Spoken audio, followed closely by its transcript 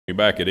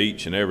Back at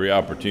each and every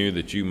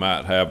opportunity that you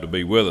might have to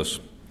be with us.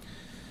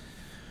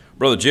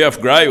 Brother Jeff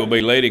Gray will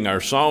be leading our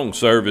song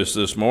service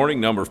this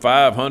morning, number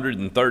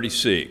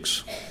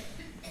 536.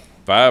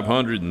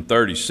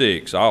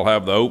 536. I'll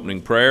have the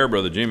opening prayer.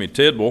 Brother Jimmy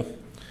Tidwell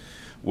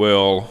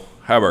will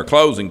have our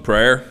closing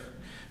prayer.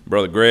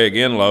 Brother Greg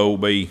Enlow will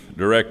be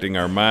directing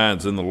our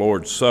minds in the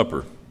Lord's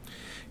Supper.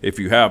 If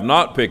you have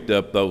not picked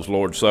up those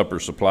Lord's Supper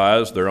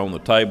supplies, they're on the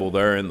table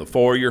there in the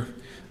foyer.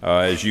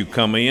 As you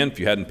come in, if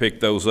you hadn't picked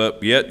those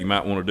up yet, you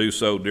might want to do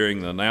so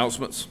during the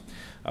announcements.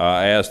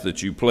 I ask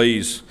that you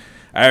please,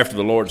 after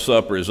the Lord's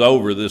Supper is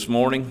over this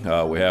morning,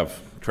 we have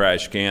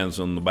trash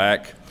cans on the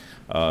back.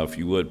 If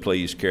you would,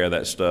 please carry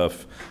that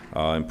stuff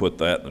and put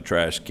that in the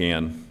trash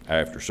can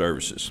after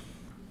services.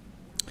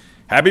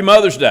 Happy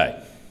Mother's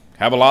Day.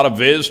 Have a lot of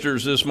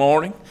visitors this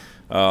morning.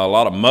 A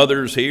lot of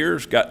mothers here.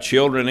 Got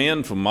children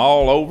in from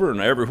all over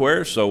and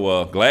everywhere,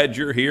 so glad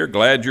you're here,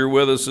 glad you're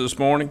with us this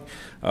morning.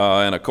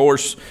 And of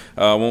course,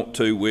 I want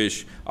to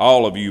wish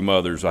all of you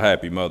mothers a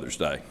happy Mother's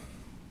Day.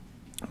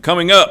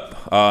 Coming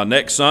up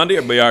next Sunday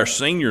will be our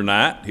senior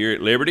night here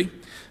at Liberty.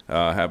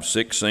 Have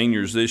 6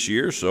 seniors this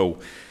year, so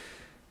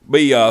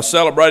be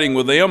celebrating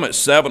with them at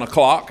 7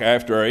 o'clock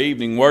after our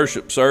evening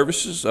worship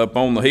services up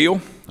on the hill.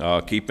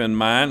 Keep in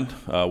mind,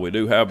 we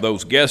do have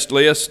those guest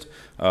lists.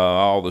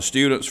 All the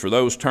students, for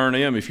those turn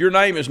in. If your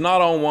name is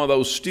not on one of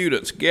those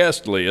students'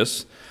 guest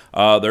lists,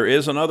 there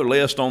is another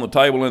list on the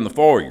table in the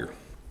foyer.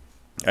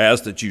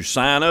 Ask that you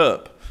sign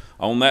up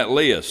on that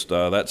list.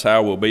 That's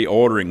how we'll be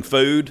ordering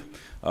food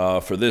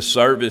for this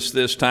service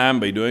this time.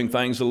 Be doing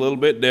things a little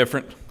bit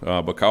different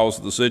because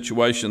of the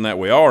situation that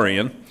we are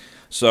in.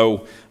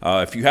 So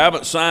if you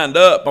haven't signed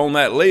up on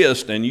that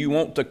list and you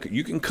want to,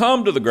 you can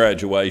come to the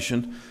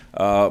graduation,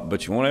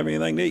 but you won't have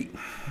anything to eat.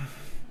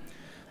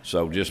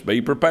 So just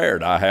be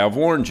prepared. I have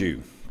warned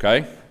you,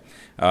 okay?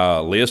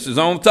 List is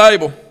on the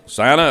table.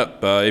 Sign up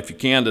if you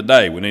can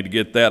today. We need to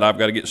get that. I've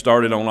got to get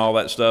started on all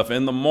that stuff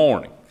in the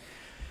morning.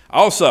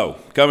 Also,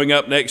 coming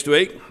up next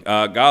week,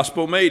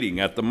 gospel meeting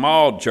at the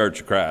Maud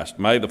Church of Christ,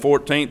 May the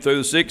 14th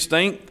through the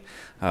 16th.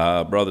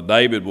 Brother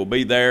David will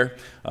be there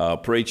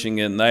preaching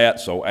in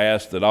that, so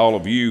ask that all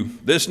of you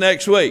this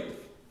next week,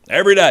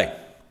 every day,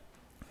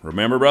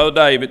 remember Brother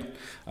David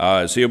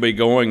as he'll be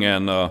going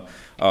and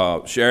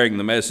sharing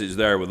the message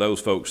there with those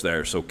folks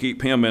there. So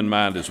keep him in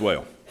mind as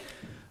well.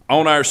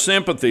 On our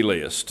sympathy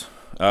list,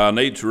 I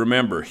need to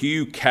remember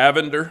Hugh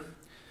Cavender.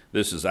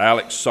 This is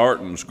Alex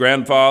Sarton's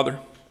grandfather.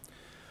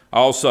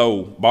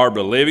 Also,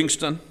 Barbara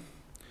Livingston.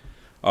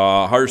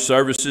 Her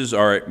services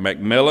are at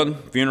Macmillan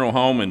Funeral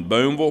Home in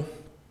Boonville.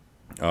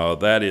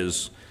 That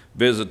is,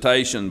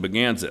 visitation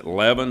begins at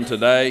 11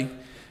 today,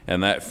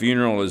 and that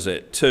funeral is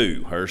at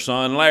 2. Her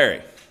son,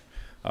 Larry,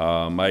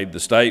 made the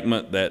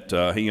statement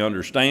that he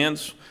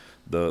understands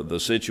the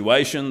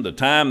situation, the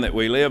time that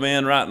we live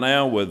in right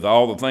now with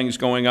all the things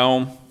going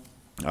on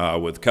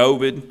with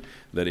COVID,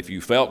 that if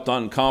you felt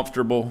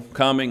uncomfortable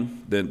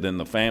coming, then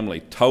the family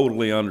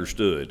totally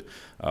understood.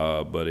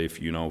 But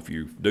if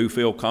you do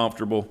feel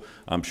comfortable,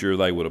 I'm sure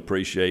they would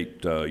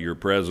appreciate your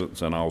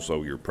presence and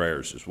also your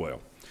prayers as well.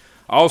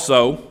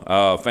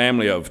 Also,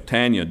 family of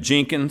Tanya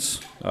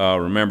Jenkins,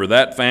 remember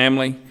that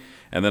family.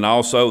 And then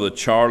also the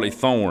Charlie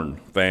Thorne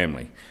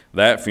family.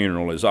 That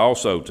funeral is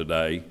also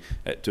today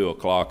at 2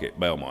 o'clock at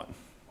Belmont.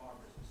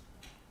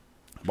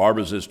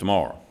 Barbara's is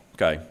tomorrow.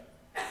 Okay.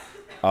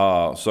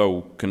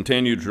 So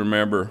continue to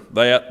remember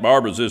that.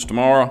 Barbara's is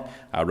tomorrow.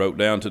 I wrote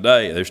down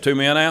today. There's too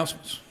many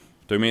announcements.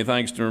 Too many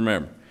things to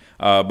remember.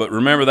 But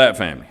remember that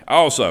family.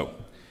 Also,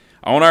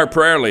 on our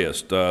prayer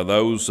list,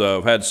 those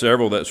have had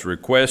several that's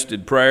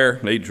requested prayer.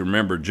 Need to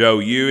remember Joe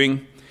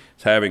Ewing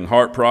is having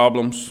heart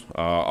problems.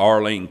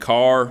 Arlene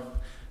Carr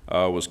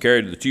was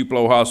carried to the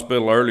Tupelo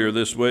Hospital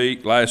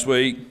last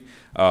week.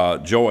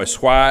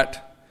 Joyce White,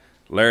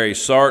 Larry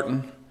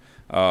Sarton.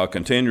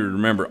 Continue to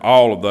remember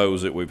all of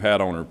those that we've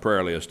had on our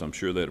prayer list. I'm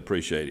sure they'd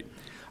appreciate it.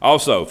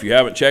 Also, if you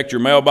haven't checked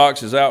your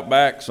mailboxes out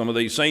back, some of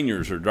these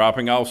seniors are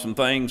dropping off some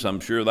things.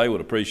 I'm sure they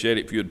would appreciate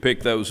it if you'd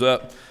pick those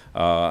up.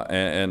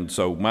 And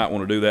so might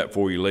want to do that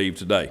before you leave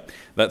today.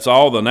 That's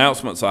all the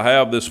announcements I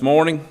have this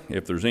morning.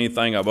 If there's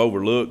anything I've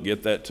overlooked,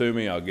 get that to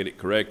me. I'll get it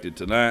corrected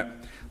tonight.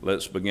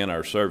 Let's begin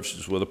our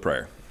services with a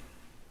prayer.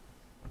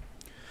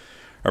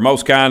 Our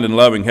most kind and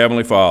loving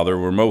Heavenly Father,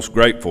 we're most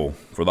grateful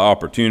for the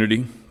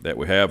opportunity that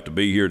we have to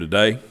be here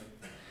today.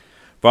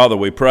 Father,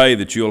 we pray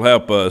that you'll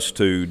help us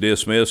to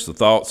dismiss the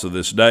thoughts of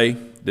this day,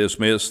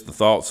 dismiss the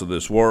thoughts of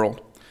this world.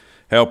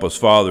 Help us,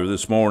 Father,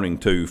 this morning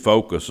to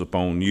focus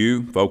upon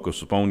you,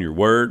 focus upon your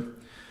word.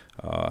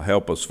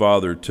 Help us,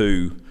 Father,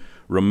 to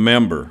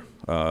remember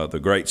the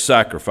great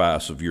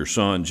sacrifice of your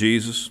Son,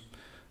 Jesus,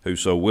 who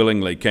so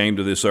willingly came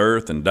to this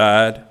earth and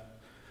died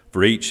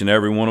for each and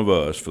every one of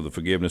us for the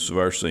forgiveness of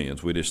our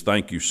sins. We just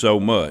thank you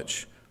so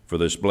much for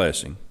this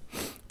blessing.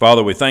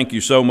 Father, we thank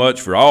you so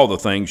much for all the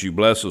things you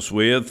bless us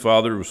with,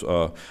 Father,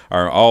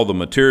 all the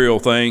material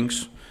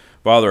things.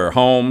 Father, our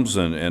homes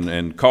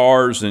and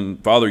cars,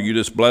 and Father, you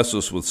just bless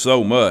us with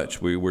so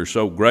much. We're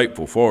so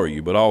grateful for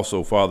you, but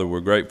also, Father,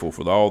 we're grateful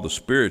for all the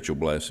spiritual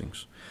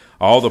blessings,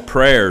 all the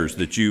prayers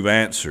that you've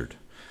answered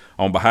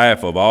on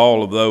behalf of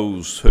all of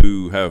those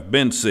who have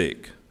been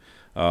sick.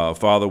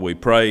 Father, we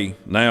pray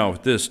now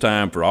at this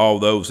time for all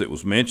those that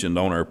was mentioned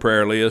on our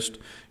prayer list.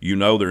 You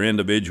know their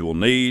individual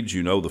needs.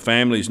 You know the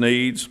family's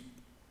needs.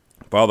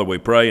 Father, we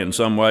pray in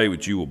some way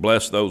that you will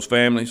bless those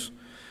families.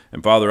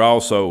 And Father,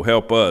 also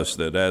help us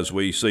that as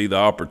we see the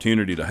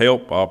opportunity to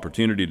help,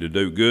 opportunity to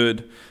do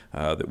good,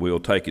 that we'll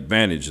take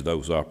advantage of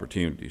those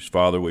opportunities.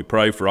 Father, we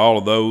pray for all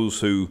of those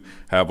who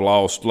have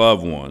lost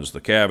loved ones,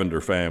 the Cavender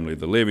family,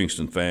 the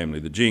Livingston family,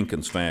 the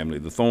Jenkins family,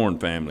 the Thorne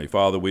family.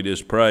 Father, we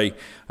just pray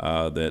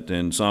that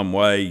in some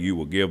way you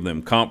will give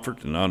them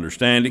comfort and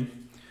understanding.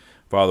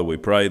 Father, we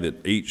pray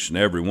that each and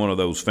every one of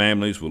those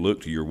families will look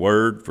to your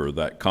word for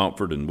that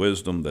comfort and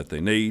wisdom that they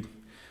need.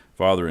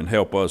 Father, and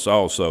help us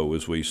also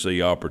as we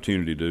see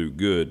opportunity to do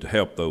good to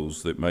help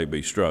those that may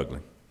be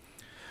struggling.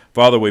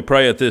 Father, we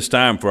pray at this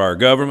time for our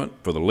government,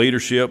 for the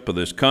leadership of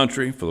this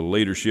country, for the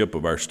leadership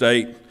of our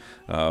state.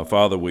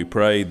 Father, we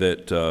pray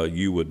that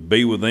you would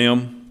be with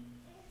them,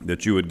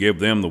 that you would give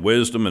them the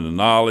wisdom and the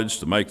knowledge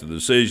to make the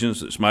decisions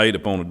that's made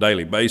upon a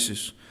daily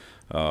basis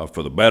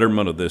for the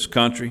betterment of this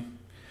country.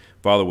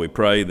 Father, we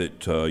pray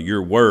that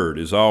your word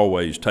is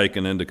always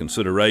taken into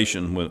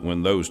consideration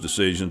when those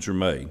decisions are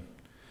made.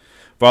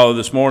 Father,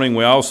 this morning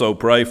we also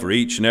pray for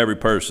each and every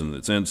person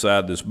that's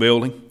inside this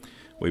building.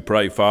 We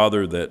pray,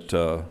 Father,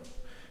 that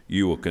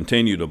you will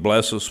continue to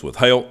bless us with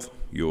health.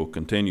 You will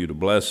continue to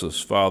bless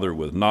us, Father,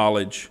 with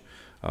knowledge.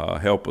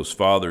 Help us,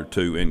 Father,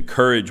 to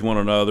encourage one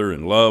another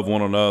and love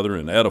one another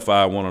and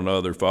edify one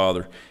another,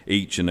 Father,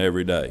 each and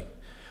every day.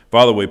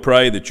 Father, we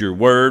pray that your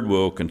word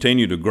will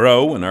continue to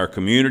grow in our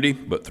community,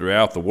 but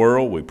throughout the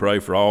world. We pray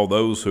for all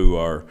those who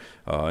are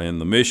in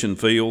the mission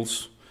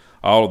fields,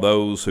 all of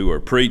those who are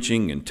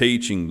preaching and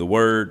teaching the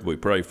word. We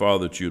pray,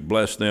 Father, that you'd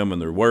bless them in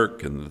their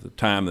work and the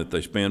time that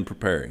they spend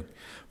preparing.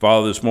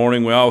 Father, this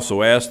morning we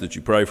also ask that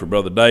you pray for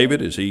Brother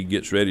David as he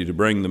gets ready to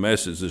bring the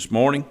message this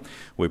morning.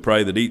 We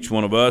pray that each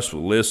one of us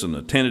will listen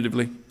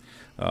attentively.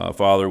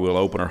 Father, we'll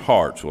open our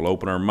hearts, we'll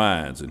open our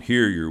minds and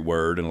hear your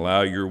word and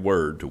allow your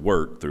word to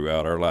work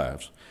throughout our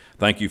lives.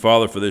 Thank you,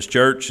 Father, for this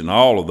church and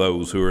all of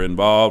those who are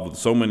involved with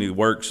so many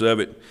works of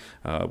it.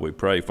 We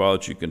pray, Father,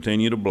 that you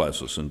continue to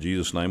bless us. In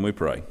Jesus' name we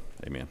pray.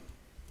 Amen.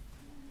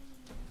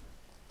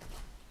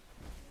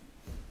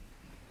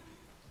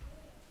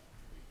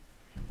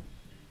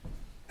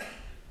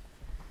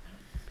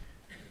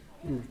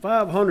 Number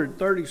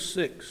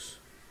 536.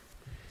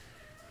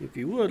 If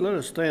you would, let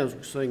us stand as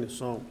we sing this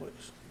song,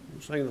 please.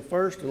 We'll sing the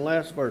first and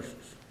last verses.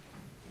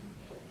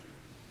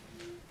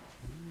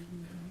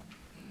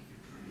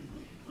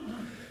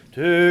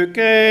 To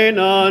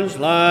Canaan's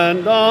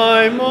land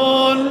I'm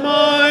on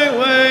my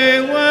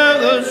way,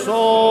 where the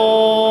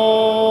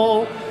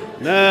soul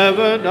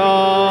never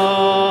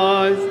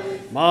dies.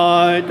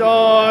 My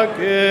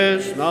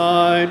darkest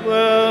night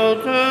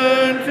will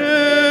turn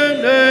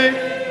to day,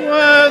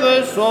 where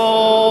the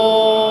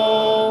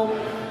soul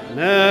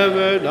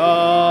never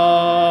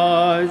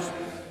dies.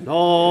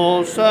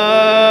 No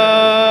sad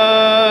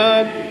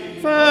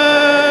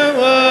farewells,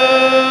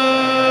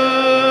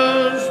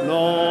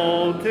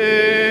 no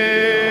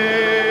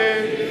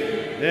tears,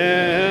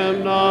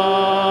 dim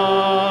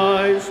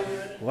nights,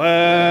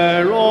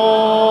 where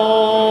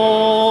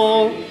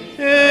all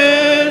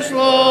is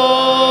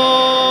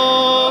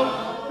love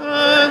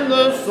and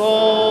the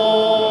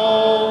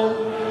soul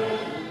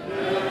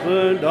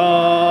never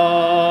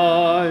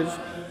dies.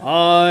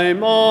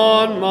 I'm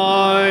on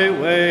my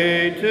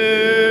way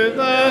to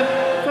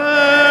that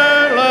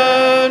fair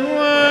land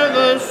where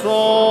the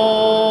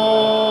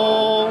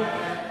soul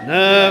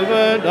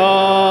never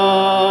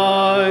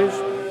dies,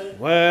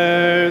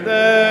 where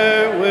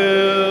there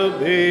will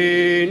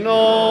be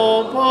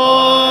no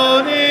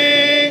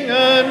parting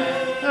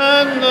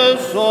and the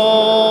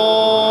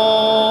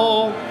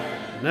soul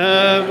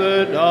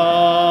never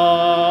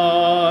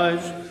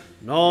dies.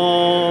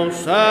 No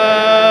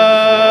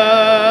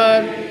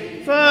sad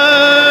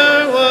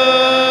farewells,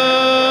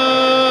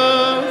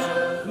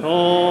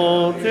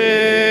 no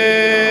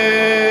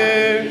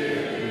tear,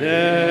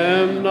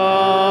 dim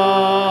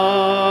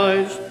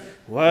nights,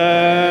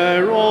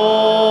 where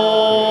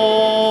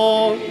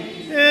all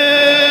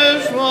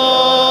is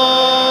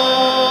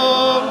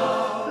love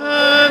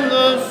and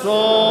the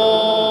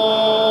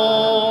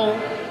soul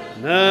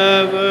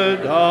never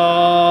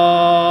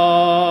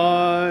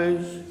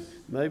dies.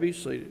 You may be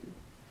seated.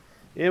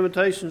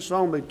 Invitation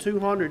song will be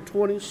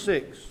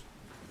 226,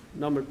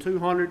 number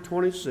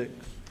 226.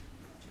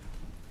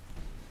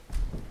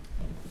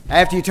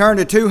 After you turn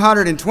to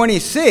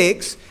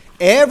 226,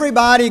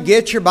 everybody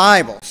get your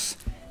Bibles.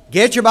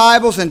 Get your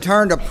Bibles and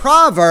turn to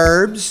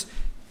Proverbs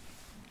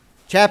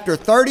chapter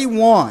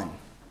 31.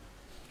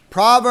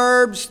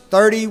 Proverbs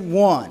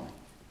 31.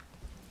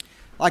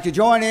 I'd like to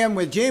join in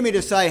with Jimmy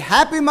to say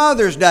Happy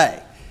Mother's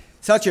Day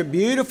Such a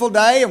beautiful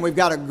day, and we've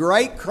got a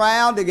great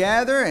crowd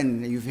together,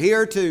 and you're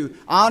here to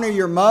honor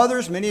your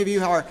mothers. Many of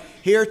you are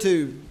here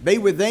to be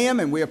with them,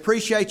 and we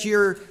appreciate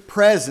your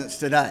presence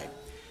today.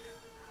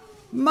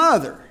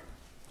 Mother.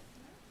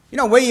 You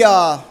know, we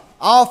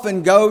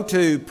often go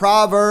to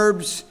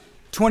Proverbs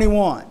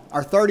 21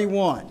 or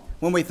 31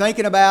 when we're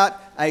thinking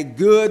about a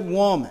good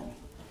woman.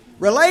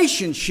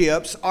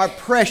 Relationships are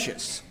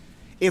precious.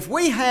 If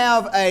we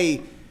have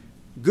a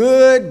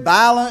good,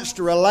 balanced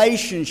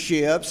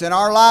relationships in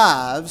our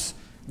lives,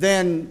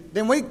 then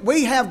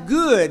we have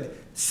good,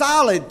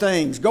 solid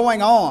things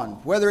going on,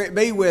 whether it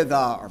be with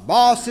our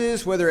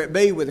bosses, whether it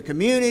be with the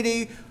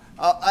community,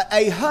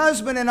 a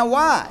husband and a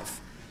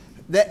wife.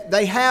 That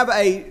they have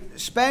a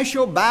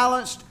special,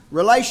 balanced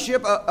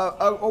relationship,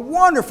 a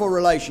wonderful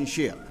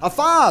relationship. A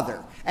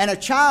father and a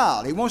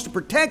child. He wants to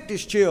protect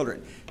his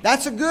children.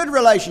 That's a good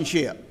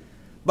relationship.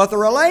 But the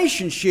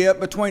relationship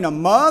between a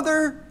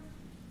mother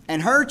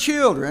and her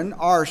children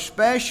are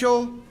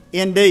special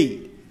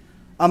indeed.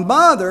 A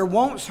mother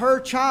wants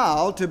her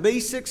child to be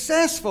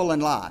successful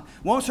in life,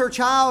 wants her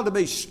child to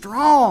be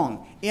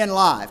strong in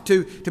life,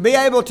 to be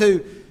able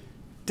to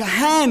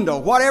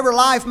handle whatever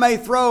life may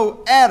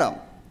throw at them.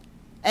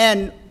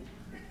 And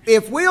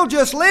if we'll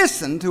just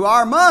listen to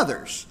our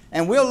mothers,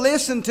 and we'll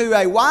listen to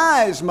a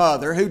wise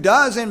mother who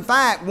does in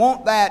fact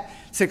want that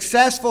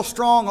successful,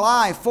 strong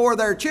life for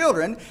their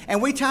children,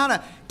 and we kind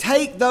of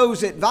take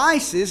those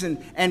advices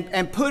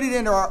and put it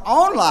into our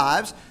own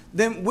lives,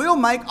 then we'll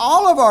make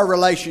all of our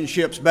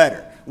relationships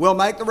better. We'll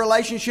make the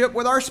relationship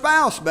with our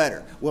spouse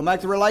better. We'll make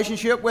the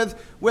relationship with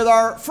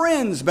our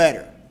friends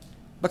better.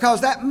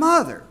 Because that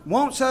mother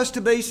wants us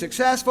to be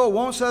successful,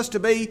 wants us to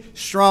be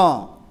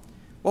strong.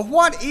 Well,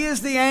 what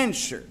is the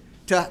answer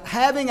to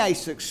having a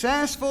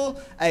successful,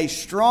 a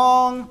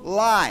strong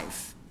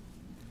life?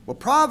 Well,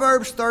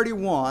 Proverbs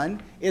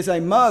 31 is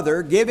a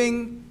mother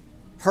giving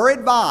her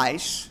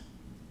advice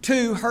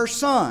to her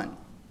son.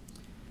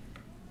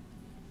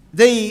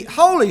 The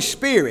Holy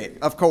Spirit,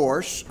 of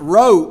course,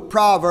 wrote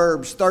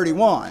Proverbs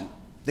 31.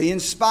 The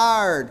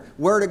inspired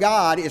Word of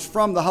God is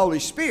from the Holy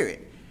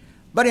Spirit.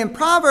 But in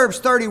Proverbs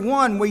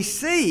 31, we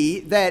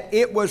see that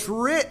it was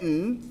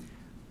written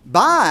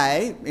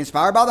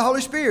inspired by the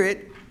Holy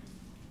Spirit,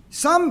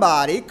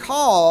 somebody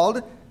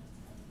called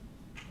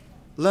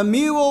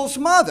Lemuel's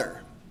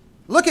mother.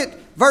 Look at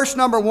verse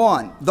number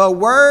 1. The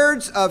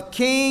words of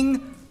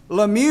King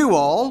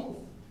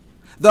Lemuel,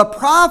 the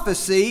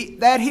prophecy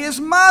that his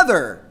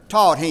mother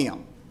taught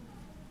him.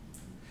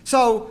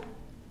 So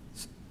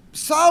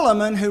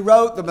Solomon, who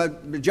wrote the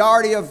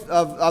majority of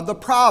the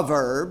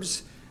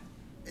Proverbs,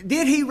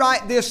 did he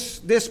write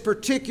this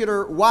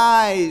particular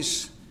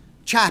wise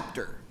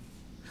chapter?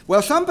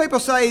 Well, some people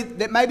say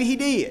that maybe he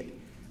did.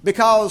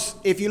 Because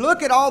if you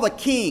look at all the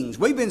kings,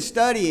 we've been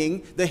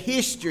studying the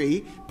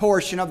history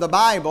portion of the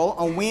Bible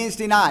on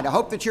Wednesday night. I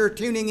hope that you're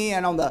tuning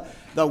in on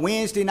the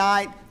Wednesday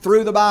night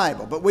through the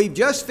Bible. But we've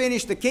just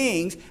finished the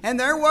kings, and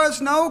there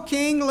was no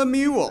King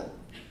Lemuel.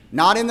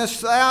 Not in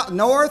the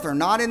north or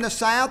not in the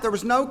south, there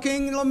was no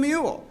King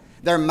Lemuel.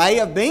 There may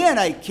have been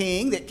a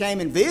king that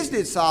came and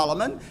visited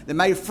Solomon, that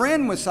made a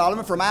friend with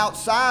Solomon from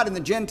outside in the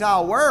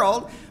Gentile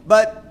world,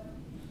 but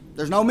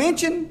there's no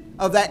mention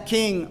of that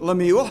King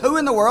Lemuel. Who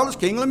in the world is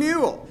King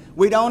Lemuel?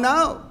 We don't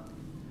know.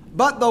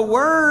 But the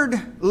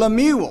word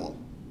Lemuel,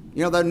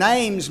 you know, their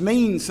names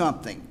mean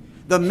something.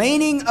 The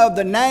meaning of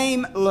the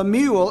name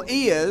Lemuel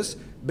is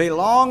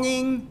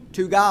belonging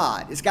to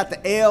God. It's got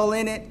the L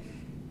in it.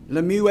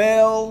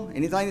 Lemuel,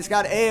 anything that's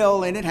got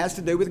L in it has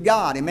to do with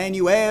God.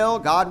 Emmanuel,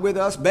 God with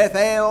us.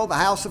 Bethel, the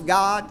house of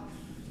God.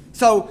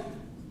 So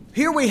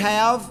here we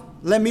have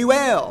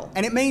Lemuel,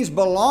 and it means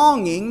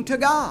belonging to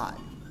God.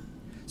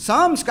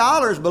 Some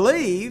scholars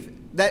believe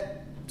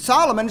that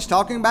Solomon is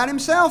talking about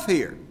himself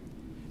here.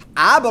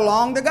 I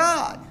belong to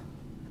God.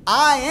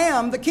 I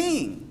am the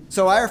king.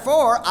 So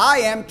therefore, I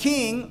am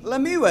King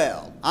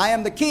Lemuel. I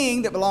am the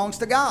king that belongs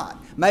to God.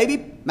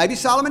 Maybe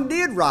Solomon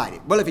did write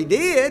it. Well, if he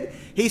did,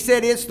 he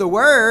said it's the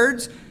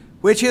words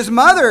which his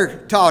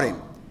mother taught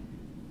him.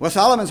 Well,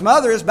 Solomon's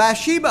mother is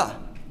Bathsheba.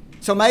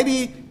 So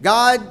maybe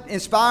God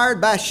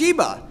inspired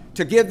Bathsheba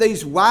to give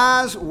these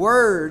wise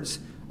words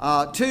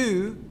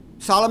to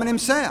Solomon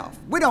himself.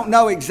 We don't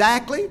know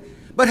exactly,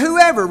 but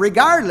whoever,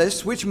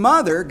 regardless which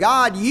mother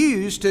God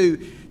used to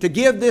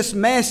give this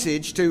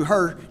message to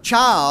her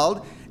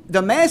child,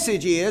 the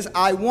message is,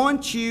 I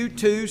want you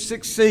to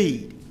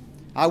succeed.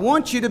 I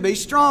want you to be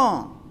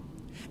strong.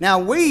 Now,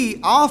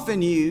 we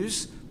often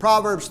use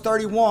Proverbs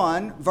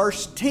 31,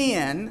 verse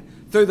 10,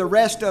 through the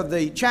rest of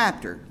the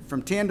chapter,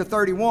 from 10 to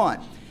 31.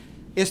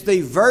 It's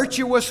the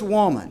virtuous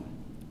woman.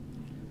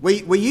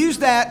 We use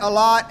that a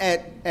lot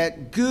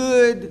at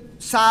good,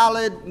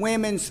 solid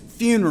women's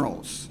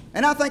funerals.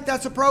 And I think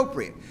that's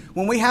appropriate.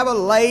 When we have a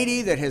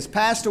lady that has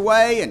passed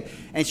away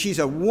and she's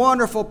a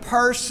wonderful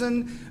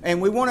person and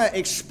we want to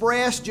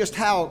express just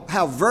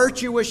how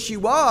virtuous she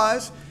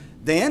was,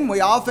 then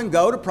we often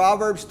go to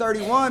Proverbs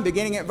 31,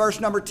 beginning at verse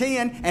number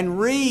 10, and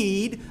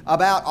read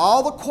about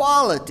all the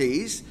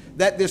qualities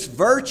that this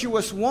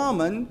virtuous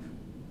woman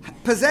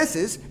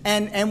possesses,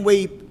 and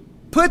we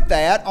put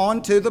that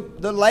onto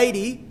the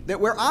lady that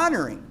we're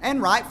honoring,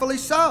 and rightfully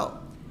so.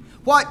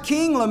 What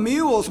King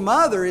Lemuel's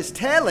mother is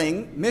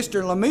telling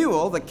Mr.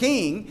 Lemuel, the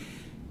king,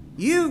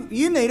 you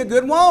need a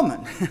good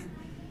woman.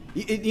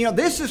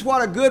 This is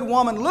what a good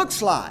woman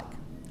looks like.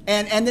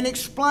 And then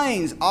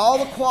explains all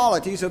the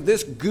qualities of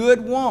this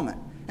good woman.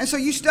 And so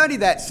you study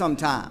that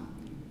sometime.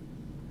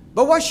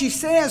 But what she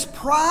says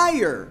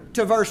prior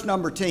to verse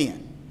number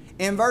 10,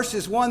 in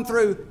verses 1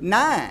 through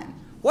 9,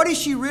 what is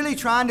she really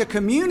trying to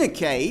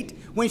communicate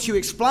when she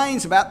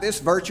explains about this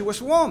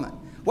virtuous woman?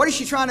 What is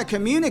she trying to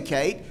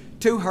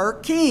communicate to her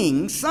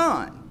king's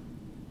son?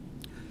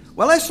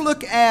 Well, let's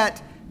look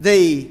at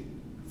the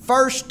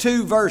first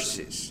 2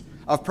 verses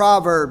of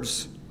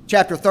Proverbs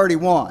chapter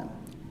 31.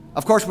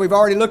 Of course, we've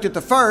already looked at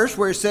the first,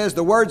 where it says,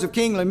 the words of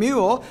King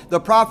Lemuel, the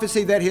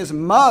prophecy that his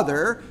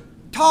mother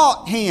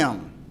taught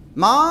him.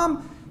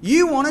 Mom,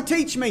 you want to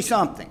teach me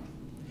something.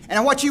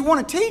 And what you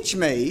want to teach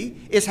me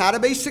is how to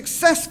be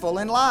successful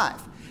in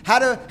life, how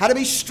to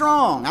be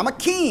strong. I'm a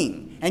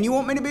king, and you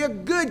want me to be a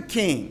good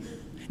king.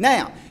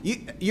 Now,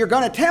 you're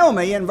going to tell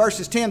me in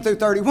verses 10 through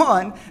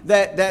 31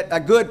 that a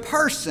good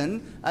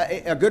person,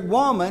 a good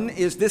woman,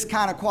 is this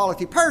kind of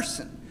quality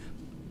person.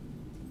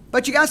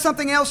 But you got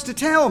something else to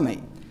tell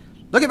me.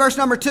 Look at verse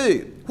number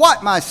 2.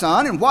 What, my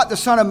son, and what the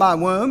son of my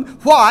womb?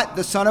 What,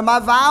 the son of my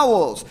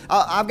bowels?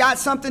 I've got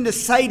something to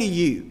say to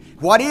you.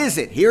 What is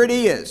it? Here it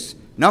is.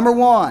 Number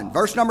 1,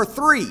 verse number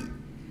 3.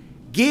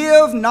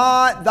 Give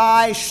not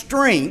thy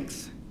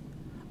strength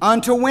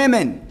unto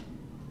women,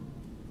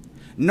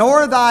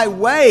 nor thy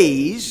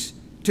ways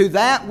to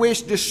that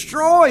which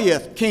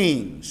destroyeth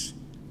kings.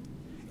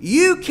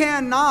 You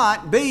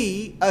cannot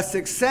be a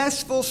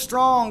successful,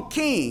 strong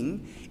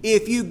king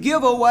if you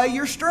give away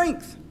your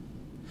strength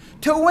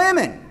to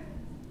women.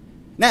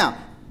 Now,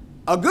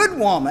 a good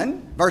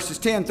woman, verses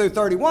 10 through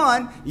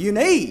 31, you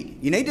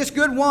need this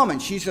good woman.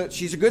 She's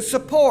a good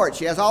support.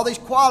 She has all these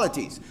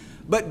qualities.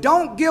 But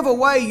don't give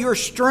away your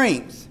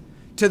strength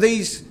to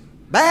these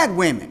bad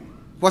women.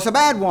 What's a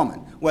bad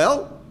woman?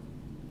 Well,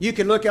 you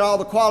can look at all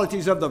the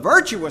qualities of the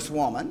virtuous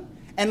woman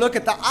and look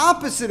at the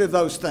opposite of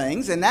those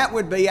things, and that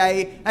would be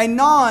a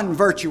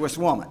non-virtuous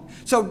woman.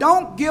 So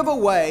don't give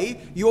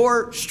away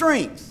your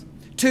strength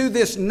to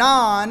this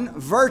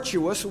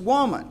non-virtuous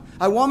woman,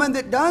 a woman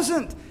that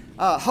doesn't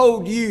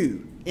hold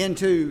you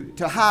into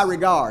high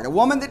regard, a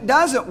woman that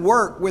doesn't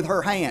work with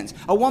her hands,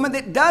 a woman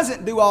that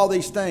doesn't do all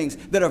these things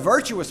that a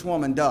virtuous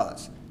woman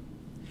does.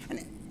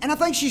 And I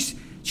think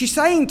she's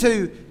saying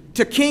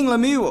to King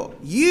Lemuel,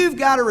 you've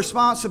got a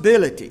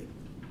responsibility.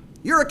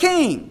 You're a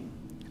king.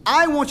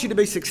 I want you to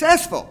be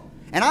successful,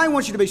 and I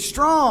want you to be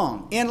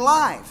strong in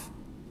life.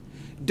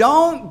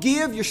 Don't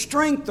give your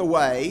strength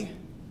away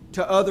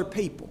to other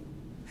people.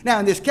 Now,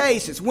 in this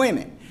case, it's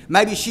women.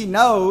 Maybe she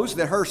knows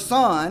that her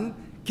son,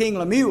 King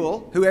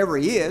Lemuel, whoever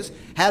he is,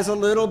 has a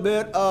little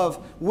bit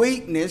of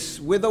weakness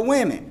with the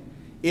women.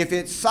 If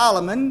it's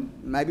Solomon,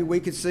 maybe we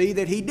could see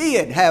that he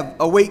did have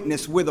a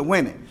weakness with the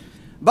women.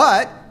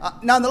 But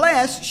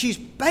nonetheless, she's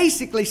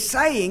basically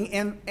saying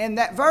in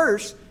that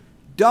verse,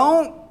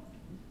 don't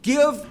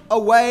give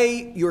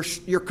away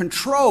your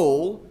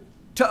control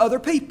to other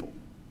people.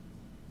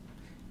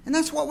 And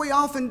that's what we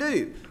often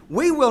do.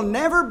 We will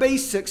never be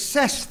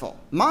successful.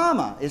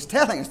 Mama is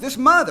telling us, this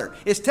mother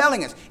is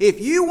telling us,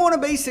 if you want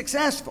to be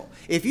successful,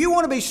 if you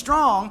want to be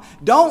strong,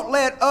 don't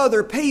let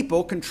other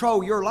people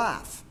control your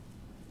life.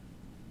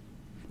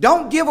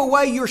 Don't give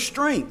away your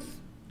strength.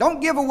 Don't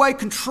give away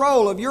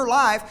control of your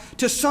life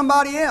to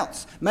somebody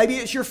else. Maybe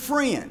it's your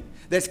friend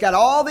that's got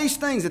all these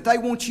things that they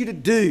want you to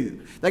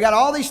do. They got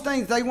all these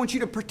things they want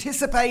you to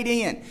participate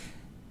in.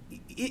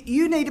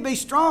 You need to be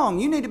strong.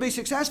 You need to be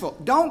successful.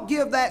 Don't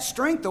give that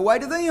strength away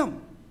to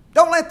them.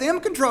 Don't let them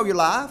control your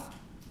life.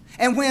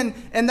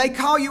 And they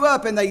call you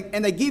up and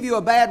they give you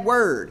a bad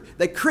word,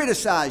 they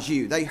criticize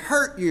you, they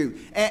hurt you,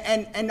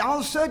 and all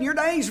of a sudden your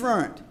day's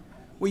ruined.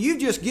 Well, you've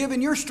just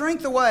given your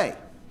strength away.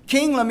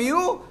 King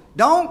Lemuel,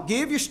 don't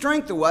give your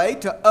strength away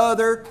to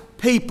other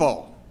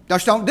people.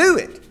 Just don't do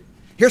it.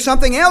 Here's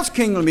something else,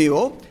 King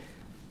Lemuel.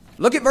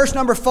 Look at verse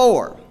number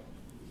 4.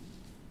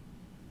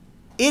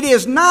 It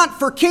is not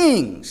for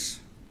kings,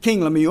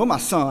 King Lemuel, my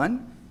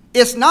son.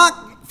 It's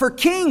not for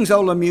kings,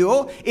 O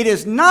Lemuel, it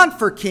is not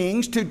for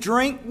kings to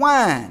drink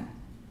wine,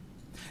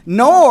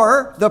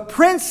 nor the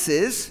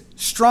princes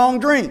strong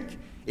drink.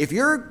 If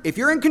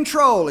you're in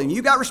control and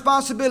you got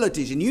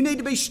responsibilities and you need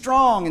to be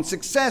strong and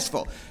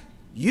successful,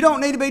 you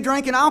don't need to be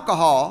drinking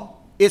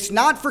alcohol. It's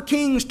not for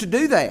kings to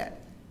do that.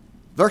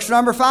 Verse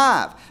number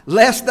 5,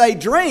 lest they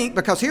drink,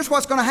 because here's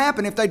what's going to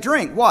happen if they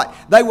drink. What?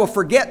 They will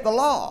forget the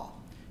law.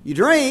 You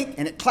drink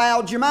and it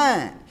clouds your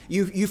mind.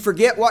 You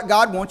forget what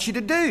God wants you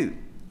to do.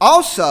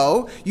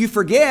 Also, you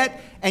forget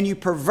and you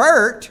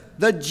pervert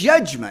the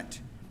judgment.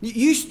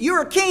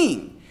 You're a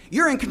king.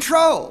 You're in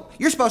control.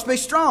 You're supposed to be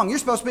strong. You're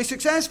supposed to be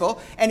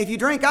successful. And if you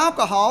drink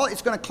alcohol,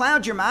 it's going to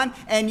cloud your mind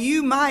and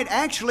you might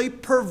actually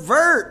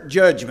pervert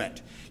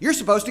judgment. You're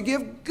supposed to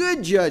give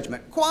good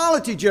judgment,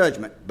 quality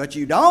judgment, but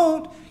you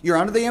don't. You're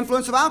under the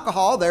influence of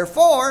alcohol,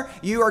 therefore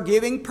you are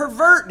giving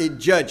perverted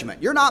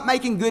judgment. You're not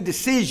making good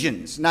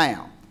decisions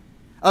now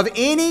of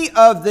any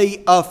of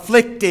the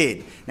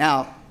afflicted.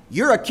 Now,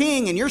 you're a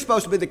king and you're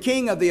supposed to be the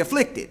king of the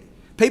afflicted.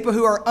 People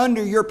who are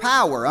under your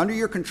power, under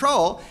your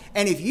control.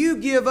 And if you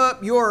give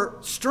up your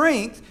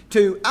strength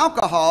to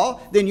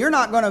alcohol, then you're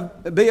not going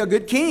to be a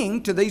good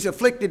king to these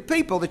afflicted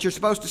people that you're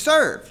supposed to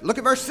serve. Look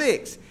at verse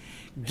 6.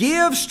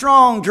 Give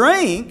strong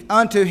drink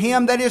unto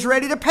him that is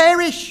ready to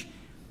perish.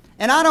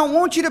 And I don't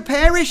want you to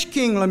perish,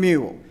 King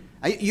Lemuel.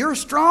 You're a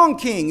strong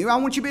king. I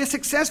want you to be a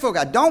successful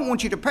guy. I don't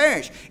want you to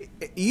perish.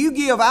 You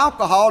give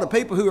alcohol to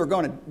people who are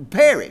going to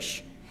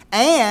perish.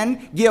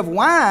 And give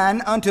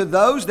wine unto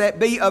those that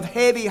be of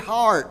heavy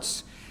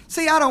hearts.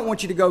 See, I don't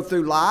want you to go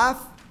through life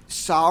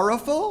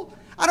sorrowful.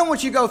 I don't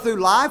want you to go through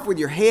life with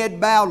your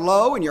head bowed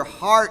low and your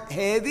heart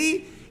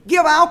heavy.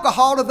 Give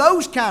alcohol to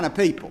those kind of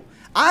people.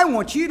 I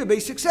want you to be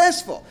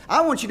successful.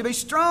 I want you to be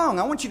strong.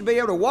 I want you to be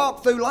able to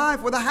walk through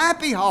life with a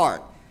happy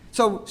heart.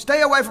 So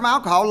stay away from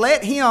alcohol.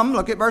 Let him,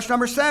 look at verse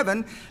number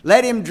 7,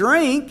 let him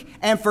drink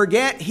and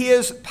forget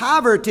his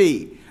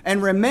poverty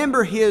and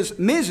remember his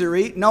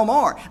misery no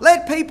more.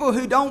 Let people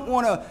who don't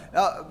want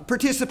to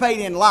participate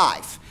in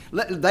life,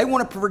 they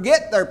want to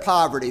forget their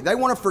poverty. They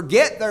want to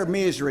forget their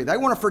misery. They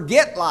want to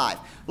forget life.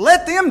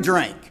 Let them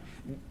drink.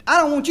 I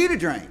don't want you to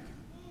drink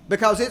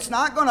because it's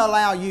not going to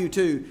allow you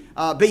to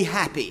be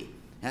happy.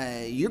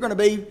 You're going to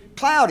be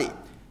cloudy.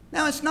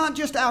 Now, it's not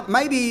just out.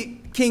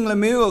 Maybe King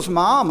Lemuel's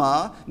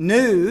mama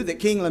knew that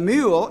King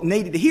Lemuel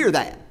needed to hear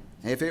that.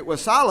 If it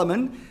was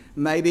Solomon,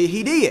 maybe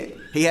he did.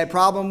 He had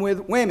problem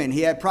with women.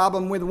 He had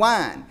problem with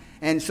wine.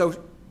 And so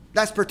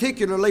that's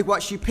particularly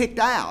what she picked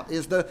out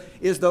is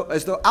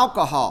the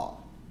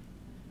alcohol.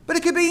 But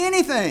it could be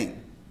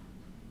anything.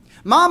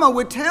 Mama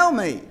would tell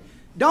me,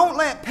 don't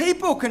let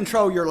people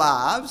control your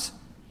lives,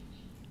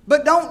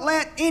 but don't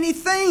let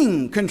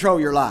anything control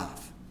your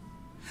life.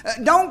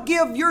 Don't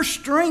give your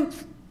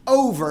strength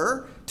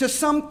over to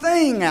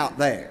something out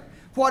there.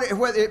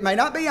 It may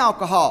not be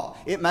alcohol.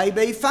 It may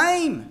be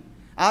fame.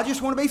 I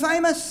just want to be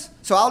famous,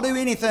 so I'll do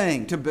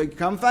anything to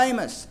become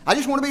famous. I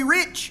just want to be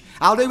rich.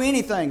 I'll do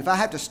anything. If I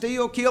have to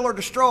steal, kill, or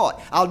destroy,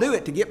 I'll do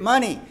it to get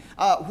money.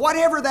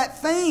 Whatever that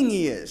thing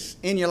is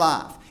in your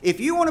life. If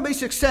you want to be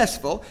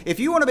successful, if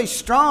you want to be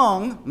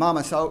strong,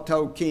 Mama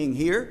told King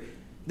here,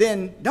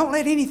 then don't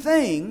let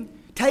anything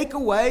take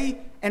away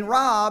and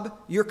rob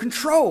your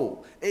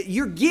control.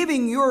 You're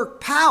giving your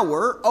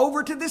power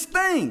over to this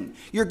thing.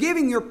 You're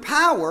giving your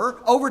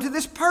power over to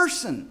this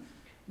person.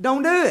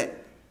 Don't do it.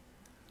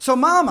 So,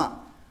 Mama,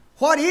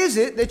 what is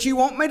it that you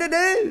want me to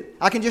do?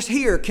 I can just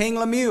hear King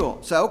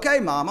Lemuel say, okay,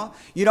 Mama,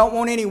 you don't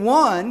want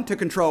anyone to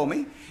control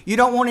me. You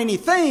don't want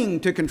anything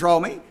to control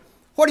me.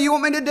 What do you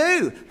want me to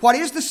do? What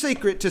is the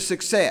secret to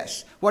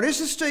success? What is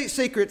the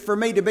secret for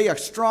me to be a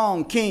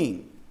strong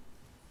king?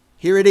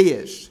 Here it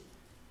is.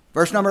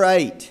 Verse number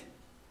 8.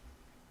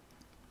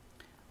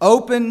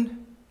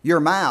 Open your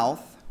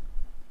mouth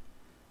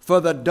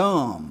for the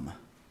dumb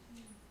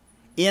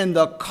in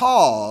the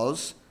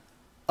cause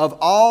of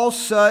all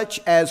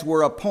such as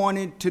were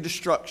appointed to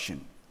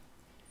destruction.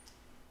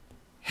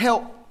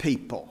 Help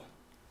people.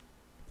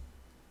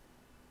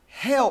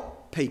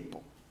 Help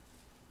people.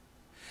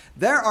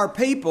 There are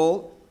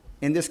people,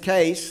 in this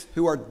case,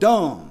 who are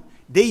dumb.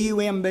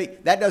 D-U-M-B.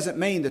 That doesn't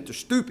mean that they're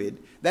stupid.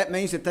 That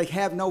means that they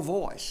have no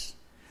voice.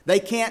 They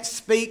can't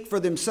speak for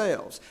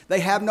themselves.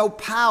 They have no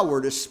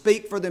power to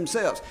speak for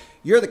themselves.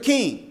 You're the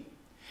king.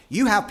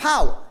 You have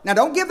power. Now,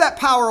 don't give that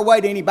power away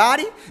to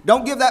anybody.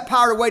 Don't give that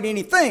power away to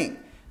anything.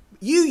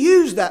 You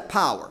use that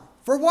power.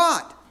 For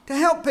what? To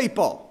help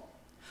people.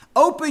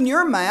 Open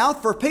your mouth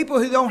for people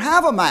who don't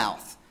have a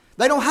mouth.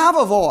 They don't have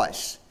a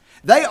voice.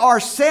 They are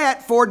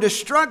set for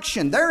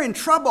destruction. They're in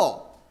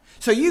trouble.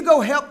 So you go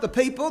help the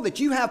people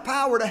that you have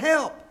power to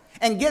help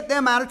and get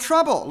them out of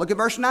trouble. Look at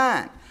verse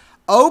 9.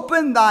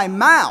 Open thy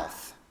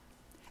mouth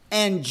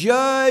and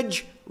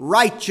judge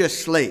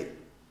righteously.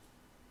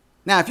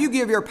 Now, if you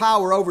give your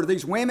power over to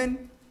these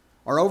women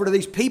or over to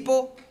these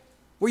people,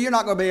 well, you're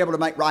not going to be able to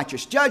make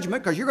righteous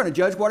judgment because you're going to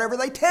judge whatever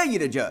they tell you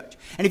to judge.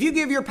 And if you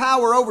give your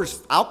power over to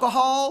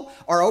alcohol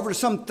or over to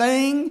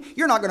something,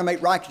 you're not going to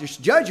make righteous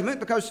judgment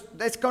because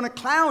that's going to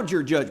cloud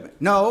your judgment.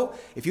 No,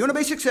 if you want to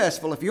be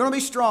successful, if you want to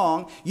be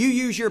strong, you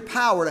use your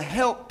power to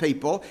help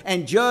people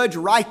and judge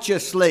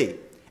righteously.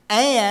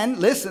 And,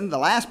 listen, the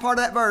last part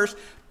of that verse,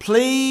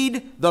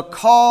 plead the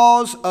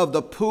cause of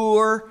the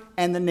poor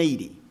and the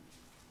needy.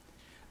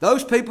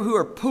 Those people who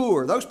are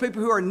poor, those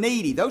people who are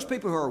needy, those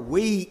people who are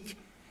weak,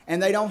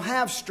 and they don't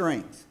have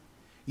strength.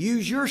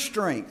 Use your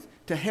strength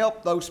to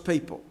help those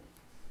people.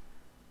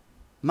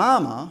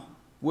 Mama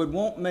would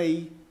want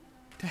me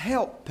to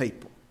help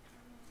people.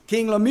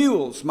 King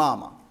Lemuel's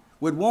mama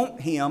would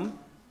want him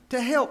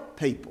to help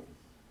people.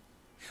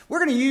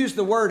 We're going to use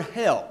the word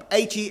help,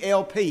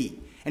 H-E-L-P.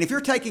 And if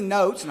you're taking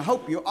notes, and I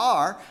hope you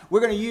are,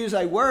 we're going to use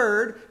a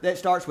word that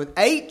starts with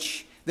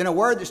H, then a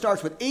word that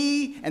starts with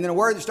E, and then a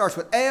word that starts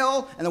with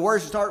L, and the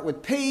words that start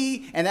with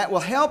P, and that will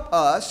help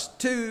us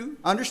to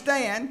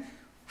understand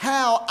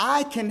how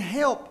I can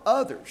help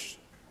others.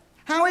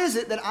 How is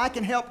it that I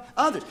can help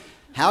others?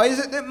 How is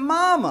it that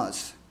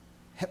mamas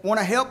want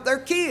to help their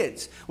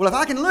kids? Well, if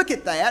I can look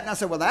at that and I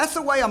say, well, that's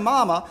the way a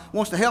mama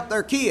wants to help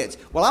their kids.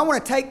 Well, I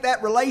want to take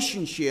that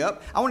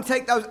relationship, I want to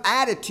take those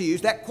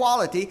attitudes, that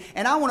quality,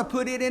 and I want to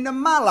put it into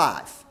my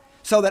life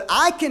so that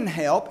I can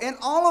help in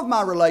all of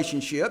my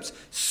relationships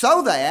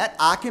so that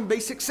I can be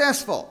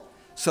successful,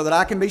 so that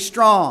I can be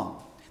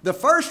strong. The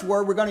first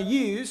word we're going to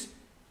use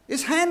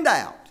is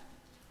handout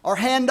or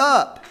hand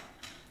up.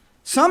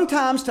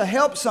 Sometimes to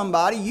help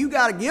somebody, you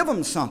got to give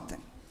them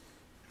something.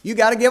 You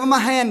got to give them a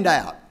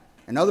handout.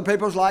 And other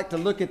people like to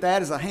look at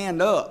that as a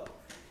hand up.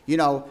 You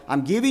know,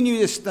 I'm giving you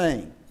this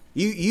thing.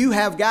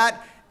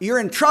 You're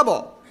in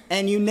trouble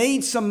and you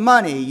need some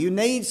money. You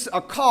need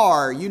a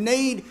car. You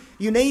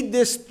need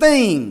this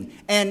thing.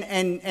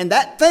 And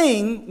that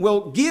thing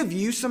will give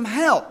you some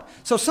help.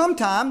 So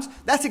sometimes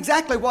that's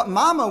exactly what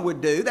Mama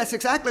would do. That's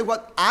exactly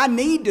what I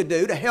need to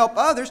do to help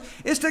others,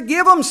 is to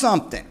give them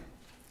something.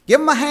 Give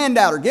them a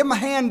handout or give them a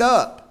hand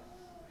up.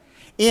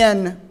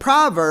 In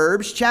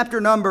Proverbs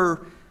chapter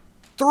number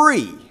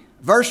 3,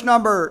 verse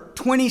number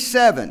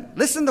 27,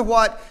 listen to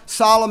what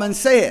Solomon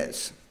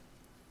says.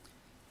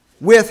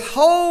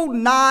 Withhold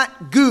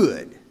not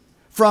good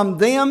from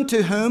them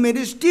to whom it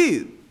is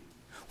due,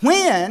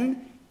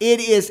 when it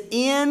is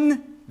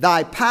in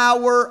thy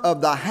power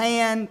of the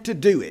hand to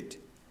do it.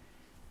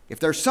 If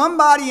there's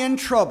somebody in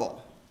trouble,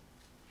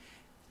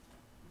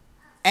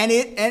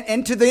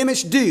 and to them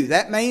it's due,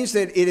 that means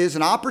that it is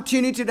an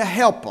opportunity to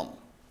help them,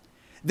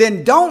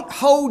 then don't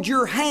hold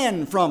your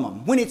hand from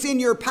them when it's in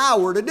your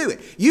power to do it.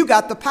 You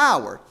got the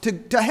power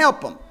to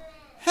help them.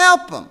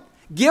 Help them.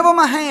 Give them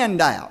a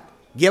handout.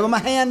 Give them a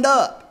hand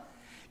up.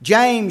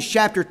 James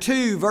chapter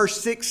 2 verse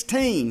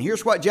 16.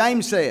 Here's what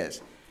James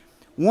says.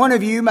 One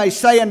of you may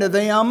say unto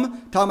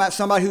them, talking about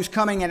somebody who's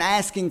coming and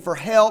asking for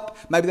help.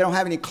 Maybe they don't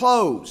have any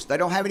clothes. They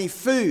don't have any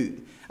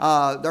food.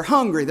 They're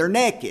hungry. They're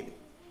naked.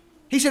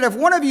 He said, if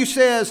one of you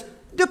says,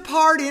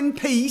 depart in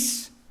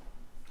peace,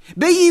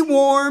 be ye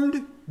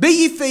warmed, be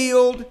ye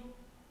filled,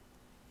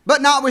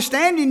 but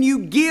notwithstanding you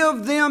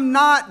give them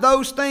not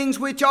those things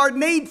which are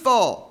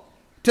needful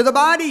to the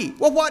body.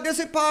 Well, what does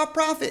it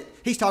profit?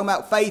 He's talking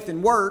about faith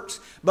and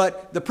works,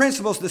 but the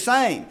principle's the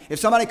same. If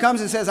somebody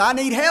comes and says, I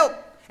need help,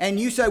 and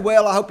you say,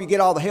 well, I hope you get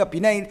all the help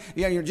you need.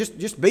 You know,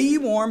 just be ye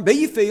warm, be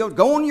ye filled,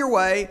 go on your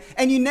way,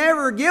 and you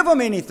never give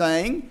them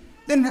anything,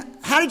 then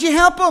how did you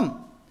help them?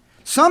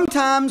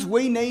 Sometimes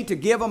we need to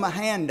give them a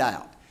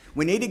handout.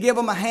 We need to give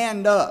them a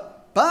hand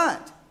up.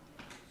 But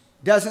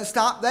doesn't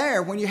stop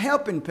there when you're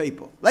helping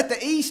people. Let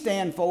the E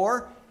stand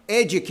for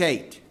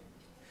educate.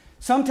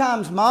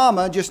 Sometimes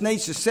mama just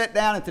needs to sit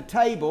down at the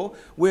table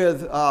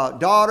with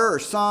daughter or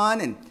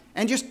son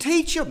and just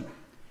teach them.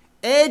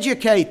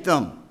 Educate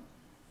them.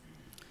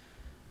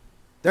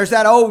 There's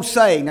that old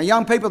saying. Now,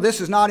 young people, this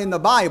is not in the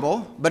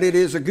Bible, but it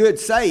is a good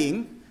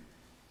saying.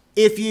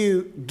 If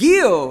you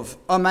give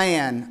a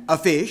man a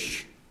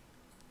fish,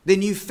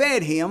 then you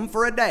fed him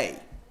for a day.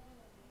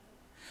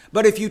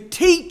 But if you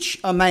teach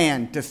a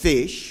man to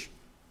fish,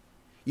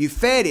 you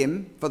fed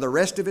him for the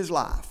rest of his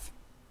life.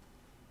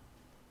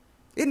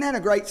 Isn't that a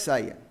great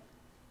saying?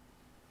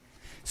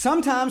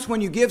 Sometimes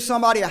when you give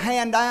somebody a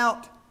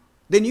handout,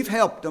 then you've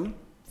helped them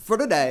for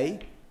today,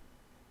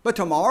 but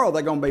tomorrow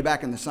they're going to be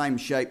back in the same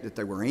shape that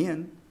they were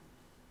in.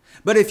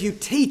 But if you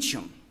teach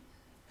them,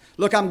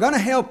 look, I'm going to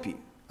help you.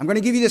 I'm going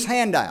to give you this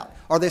handout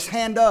or this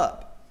hand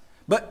up,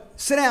 but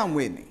sit down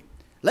with me.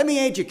 Let me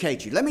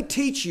educate you. Let me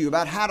teach you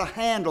about how to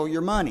handle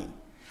your money.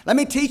 Let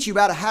me teach you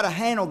about how to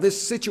handle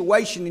this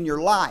situation in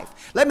your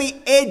life. Let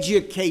me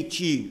educate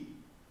you.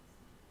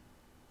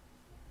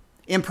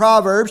 In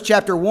Proverbs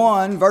chapter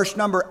 1, verse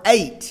number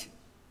 8,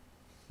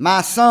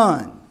 my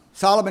son,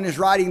 Solomon is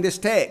writing this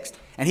text,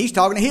 and he's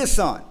talking to his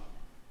son.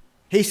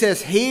 He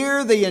says,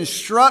 hear the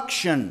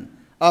instruction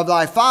of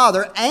thy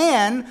father,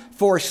 and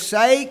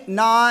forsake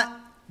not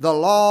the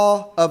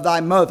law of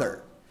thy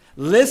mother.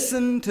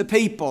 Listen to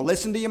people.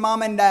 Listen to your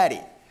mom and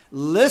daddy.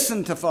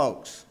 Listen to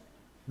folks.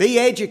 Be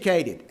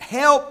educated.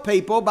 Help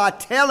people by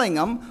telling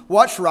them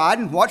what's right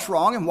and what's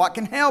wrong and what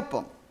can help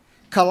them.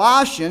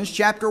 Colossians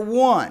chapter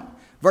 1,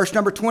 verse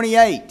number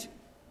 28.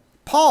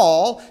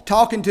 Paul,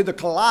 talking to the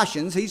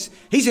Colossians,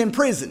 he's in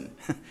prison.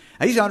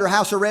 He's under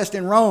house arrest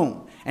in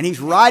Rome. And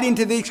he's writing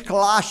to these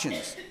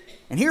Colossians.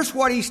 And here's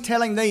what he's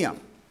telling them.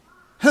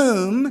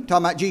 Whom,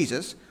 talking about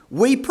Jesus,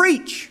 we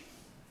preach.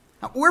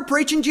 We're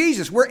preaching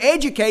Jesus. We're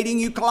educating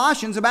you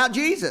Colossians about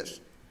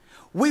Jesus.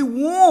 We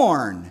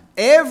warn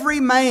every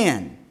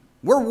man.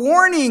 We're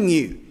warning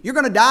you. You're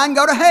going to die and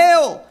go to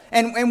hell.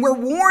 And we're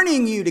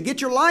warning you to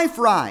get your life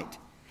right.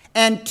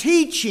 And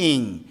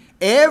teaching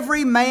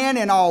every man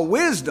in all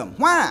wisdom.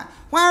 Why?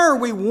 Why are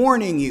we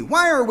warning you?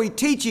 Why are we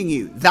teaching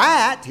you?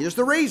 That, here's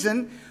the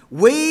reason,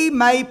 we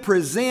may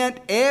present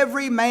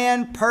every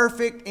man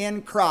perfect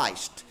in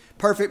Christ.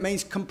 Perfect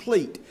means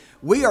complete.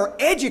 We are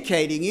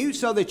educating you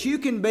so that you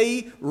can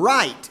be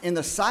right in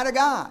the sight of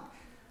God.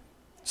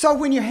 So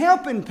when you're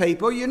helping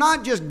people, you're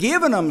not just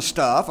giving them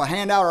stuff, a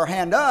handout or a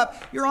hand up.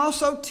 You're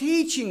also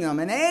teaching them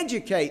and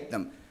educate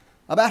them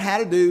about how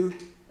to do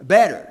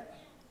better.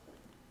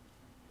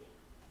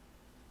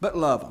 But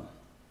love them.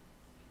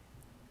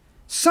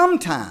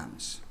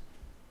 Sometimes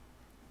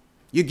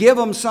you give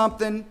them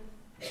something,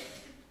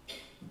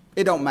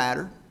 it don't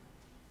matter.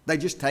 They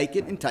just take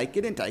it and take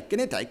it and take it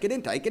and take it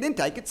and take it and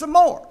take it some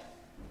more.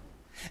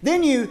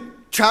 Then you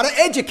try to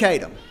educate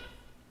them.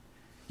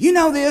 You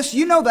know this,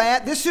 you know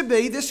that, this should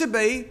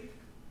be,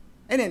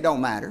 and it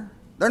don't matter.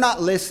 They're not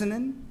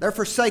listening. They're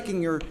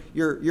forsaking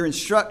your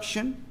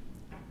instruction.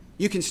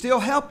 You can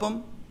still help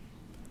them.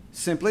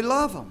 Simply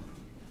love them.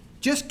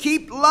 Just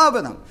keep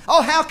loving them.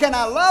 Oh, how can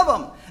I love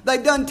them?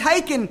 They've done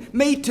taken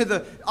me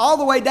all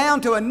the way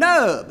down to a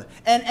nub,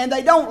 and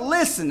they don't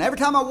listen. Every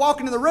time I walk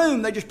into the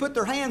room, they just put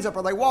their hands up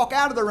or they walk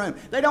out of the room.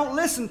 They don't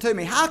listen to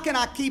me. How can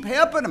I keep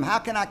helping them? How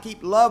can I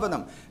keep loving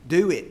them?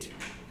 Do it.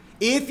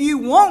 If you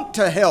want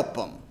to help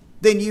them,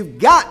 then you've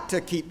got to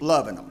keep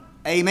loving them.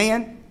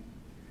 Amen?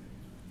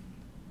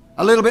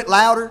 A little bit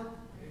louder?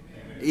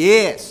 Amen.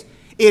 Yes.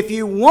 If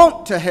you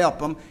want to help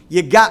them,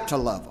 you got to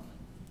love them.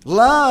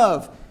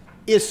 Love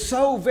is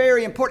so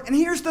very important. And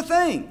here's the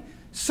thing.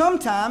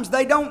 Sometimes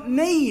they don't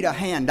need a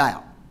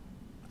handout.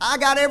 I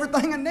got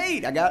everything I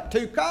need. I got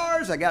 2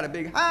 cars. I got a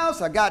big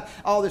house. I got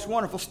all this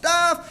wonderful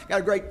stuff. Got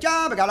a great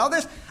job. I got all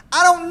this.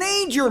 I don't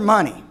need your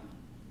money.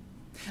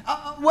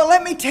 Well,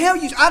 let me tell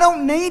you, I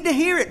don't need to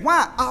hear it.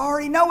 Why? I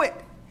already know it.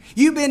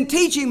 You've been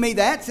teaching me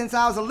that since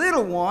I was a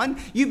little one.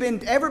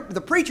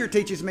 The preacher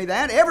teaches me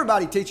that.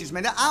 Everybody teaches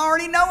me that. I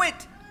already know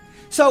it.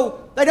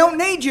 So they don't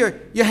need your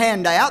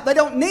handout. They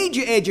don't need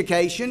your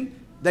education.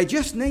 They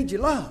just need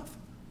your love.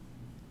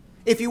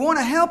 If you want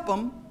to help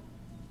them,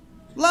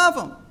 love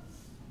them.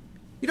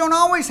 You don't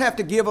always have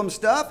to give them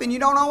stuff, and you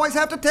don't always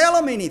have to tell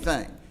them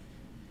anything.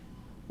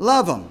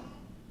 Love them.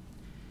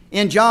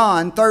 In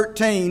John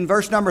 13,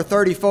 verse number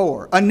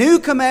 34, a new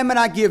commandment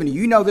I've given you.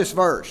 You know this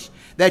verse.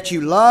 That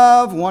you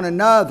love one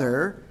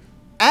another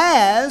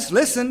as,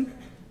 listen,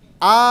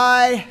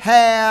 I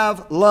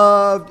have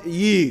loved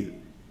you.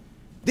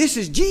 This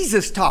is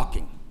Jesus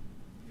talking.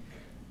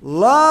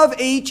 Love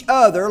each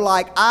other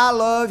like I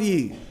love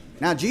you.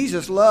 Now,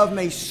 Jesus loved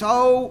me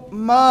so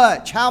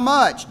much. How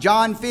much?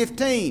 John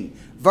 15,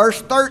 verse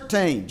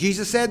 13.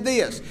 Jesus said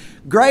this,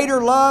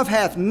 greater love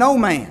hath no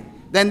man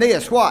than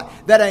this. What?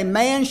 That a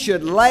man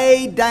should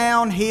lay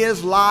down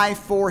his life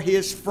for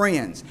his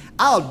friends.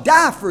 I'll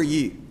die for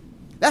you.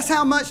 That's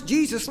how much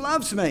Jesus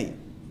loves me.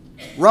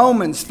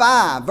 Romans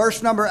 5,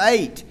 verse number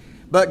 8.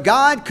 But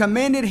God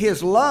commended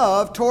His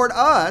love toward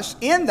us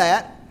in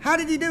that, how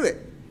did He do it?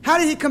 How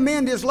did He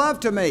commend His love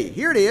to me?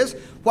 Here it is.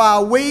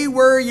 While we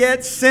were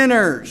yet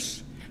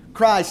sinners,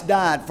 Christ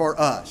died for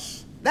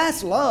us.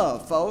 That's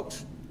love,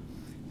 folks.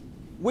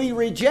 We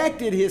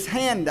rejected His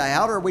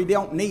handout, or we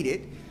don't need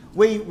it.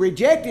 We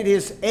rejected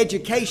His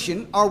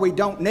education, or we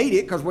don't need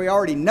it because we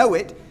already know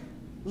it.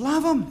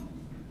 Love Him.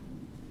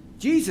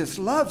 Jesus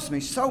loves me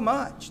so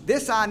much.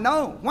 This I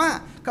know. Why?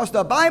 Because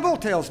the Bible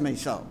tells me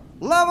so.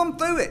 Love them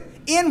through it.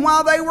 In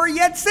while they were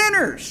yet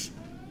sinners.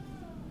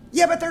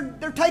 Yeah, but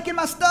they're taking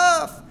my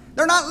stuff.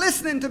 They're not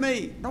listening to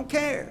me. Don't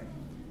care.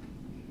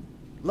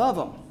 Love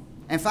them.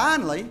 And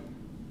finally,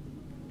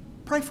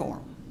 pray for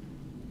them.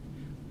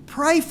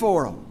 Pray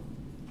for them.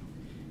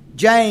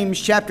 James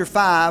chapter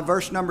 5,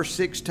 verse number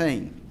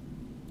 16.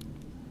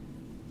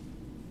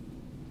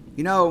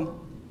 You know,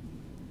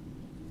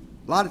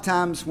 a lot of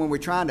times when we're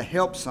trying to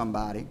help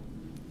somebody,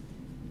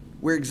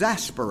 we're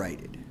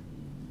exasperated.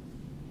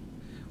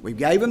 We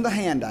gave them the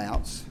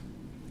handouts.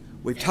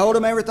 We've told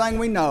them everything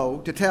we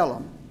know to tell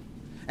them.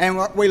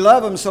 And we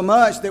love them so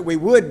much that we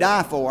would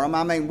die for them.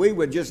 I mean, we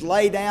would just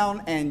lay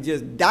down and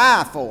just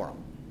die for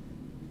them.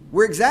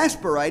 We're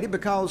exasperated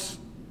because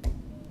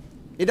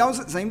it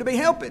doesn't seem to be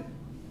helping.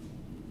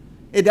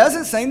 It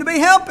doesn't seem to be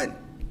helping.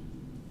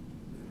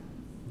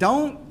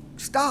 Don't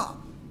stop.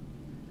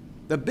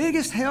 The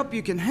biggest help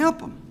you can help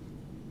them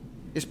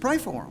is pray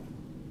for them.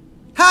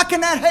 How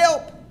can that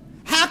help?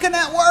 How can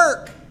that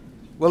work?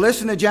 Well,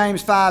 listen to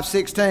James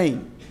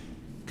 5:16.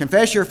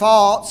 Confess your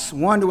faults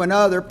one to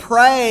another.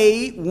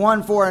 Pray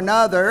one for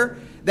another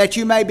that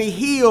you may be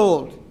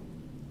healed.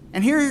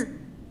 And here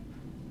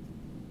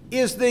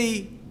is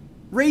the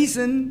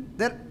reason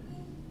that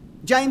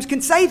James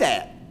can say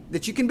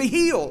that you can be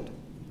healed.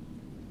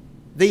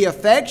 The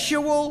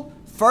effectual,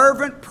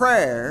 fervent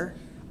prayer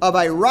of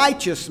a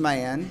righteous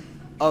man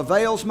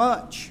avails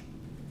much.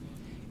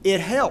 It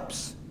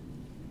helps.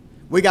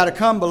 We got to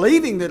come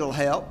believing that it'll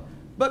help,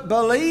 but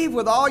believe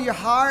with all your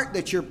heart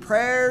that your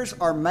prayers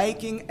are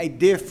making a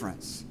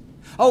difference.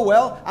 Oh,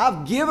 well,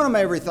 I've given them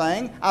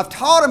everything. I've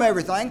taught them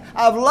everything.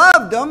 I've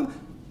loved them,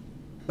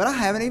 but I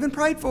haven't even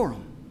prayed for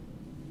them.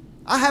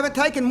 I haven't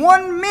taken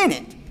 1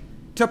 minute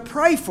to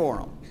pray for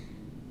them.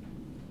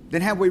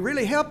 Then have we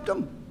really helped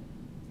them?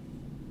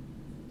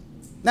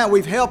 Now,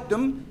 we've helped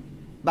them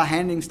by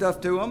handing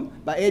stuff to them,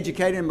 by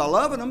educating them, by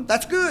loving them.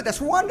 That's good.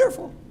 That's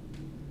wonderful.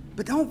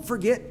 But don't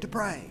forget to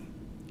pray.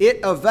 It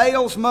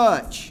avails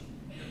much.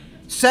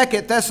 2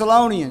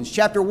 Thessalonians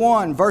chapter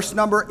 1, verse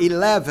number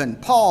 11.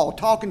 Paul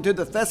talking to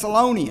the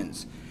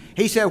Thessalonians.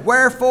 He said,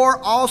 wherefore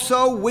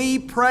also we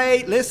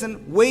pray,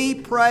 listen, we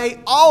pray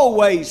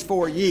always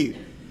for you.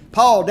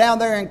 Paul down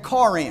there in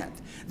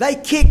Corinth. They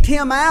kicked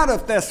him out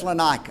of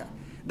Thessalonica.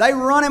 They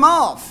run him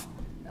off.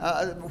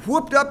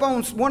 Whooped up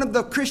on one of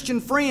the Christian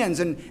friends,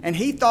 and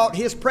he thought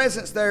his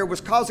presence there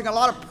was causing a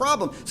lot of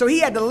problems. So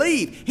he had to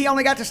leave. He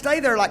only got to stay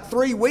there like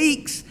 3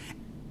 weeks.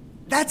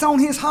 That's on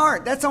his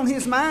heart. That's on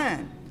his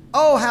mind.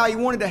 Oh, how he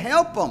wanted to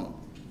help them.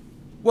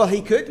 Well,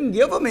 he couldn't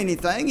give them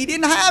anything. He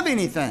didn't have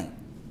anything.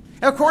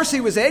 Of course, he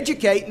was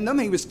educating them.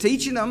 He was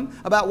teaching them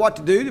about what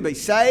to do to be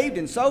saved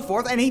and so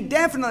forth, and he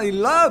definitely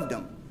loved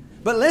them.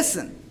 But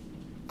listen,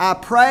 I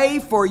pray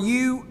for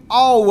you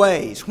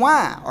always.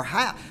 Why or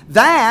how?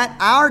 That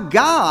our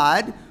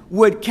God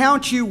would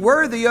count you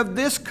worthy of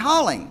this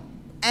calling.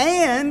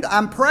 And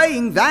I'm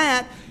praying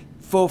that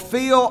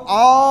fulfill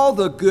all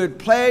the good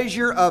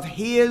pleasure of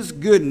His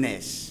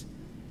goodness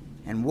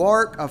and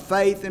work of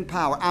faith and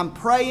power. I'm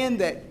praying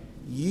that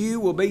you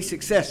will be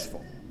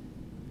successful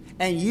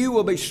and you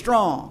will be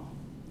strong.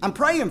 I'm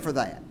praying for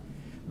that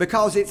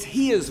because it's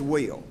His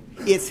will.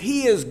 It's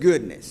His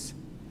goodness.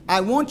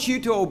 I want you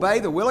to obey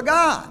the will of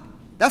God.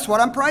 That's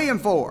what I'm praying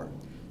for.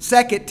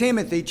 2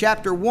 Timothy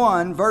chapter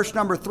 1, verse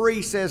number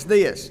 3 says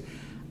this,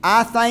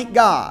 I thank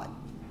God.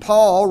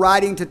 Paul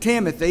writing to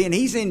Timothy, and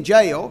he's in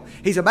jail.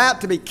 He's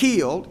about to be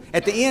killed.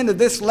 At the end of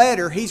this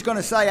letter, he's going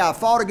to say, I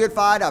fought a good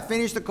fight. I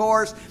finished the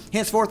course.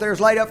 Henceforth there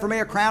is laid up for me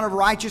a crown of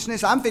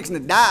righteousness. I'm fixing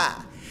to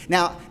die.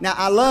 Now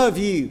I love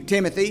you,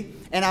 Timothy,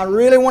 and I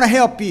really want to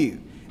help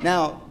you.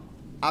 Now,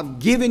 I've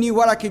given you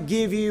what I could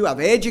give you. I've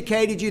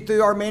educated you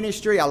through our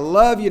ministry. I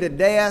love you to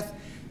death.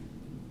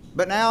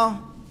 But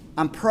now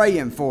I'm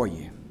praying for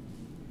you.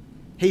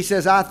 He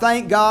says, I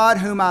thank God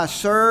whom I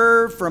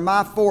serve from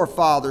my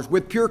forefathers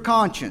with pure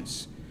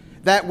conscience,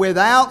 that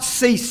without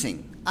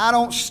ceasing, I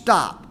don't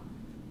stop.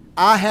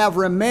 I have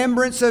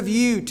remembrance of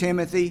you,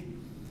 Timothy.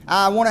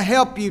 I want to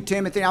help you,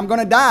 Timothy. I'm going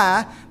to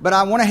die, but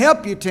I want to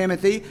help you,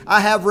 Timothy.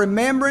 I have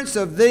remembrance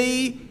of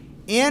thee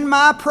in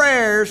my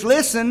prayers,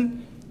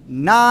 listen,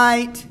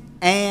 night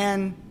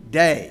and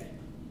day.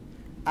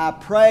 I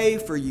pray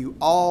for you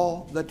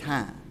all the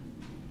time.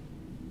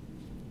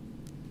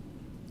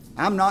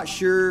 I'm not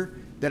sure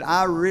that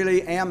I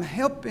really am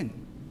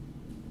helping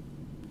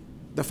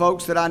the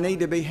folks that I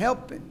need to be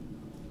helping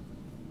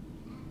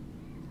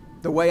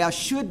the way I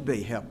should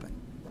be helping.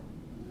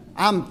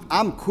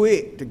 I'm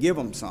quick to give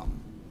them something.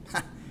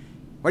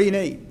 What do you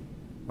need?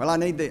 Well, I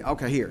need the,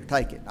 okay, here,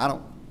 take it.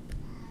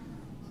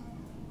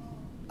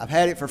 I've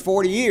had it for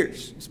 40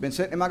 years. It's been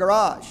sitting in my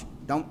garage.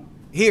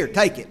 Here,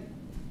 take it.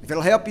 If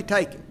it'll help you,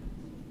 take it.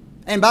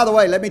 And by the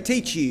way, let me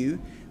teach you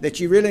that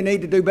you really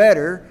need to do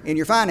better in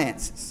your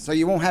finances so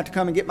you won't have to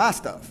come and get my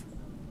stuff.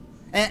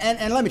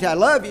 And let me tell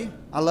you, I love you.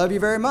 I love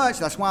you very much.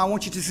 That's why I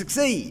want you to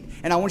succeed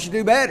and I want you to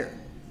do better.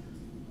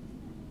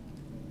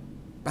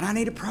 But I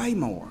need to pray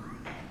more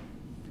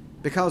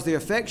because the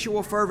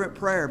effectual fervent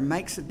prayer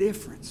makes a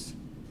difference.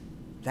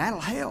 That'll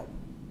help.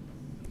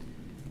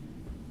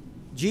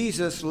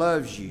 Jesus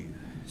loves you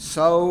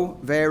so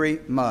very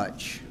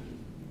much.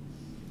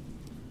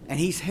 And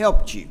He's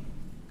helped you.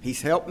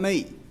 He's helped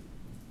me.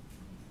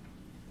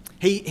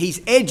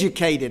 He's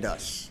educated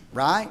us,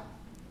 right?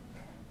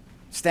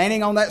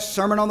 Standing on that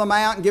Sermon on the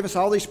Mount and give us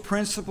all these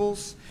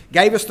principles.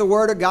 Gave us the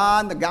Word of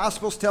God. The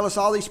Gospels tell us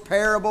all these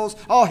parables.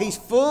 Oh, He's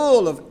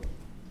full of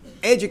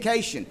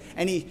education.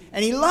 And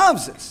He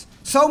loves us.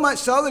 So much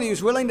so that He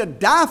was willing to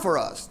die for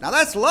us. Now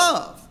that's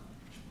love.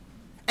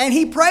 And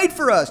He prayed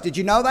for us. Did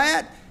you know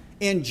that?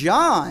 In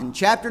John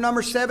chapter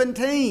number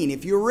 17,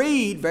 if you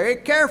read very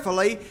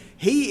carefully,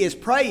 He is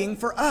praying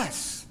for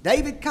us.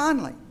 David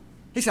Conley.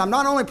 He said, I'm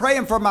not only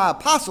praying for my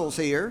apostles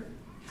here,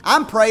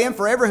 I'm praying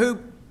for everyone who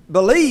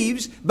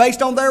believes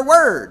based on their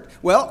word.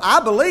 Well, I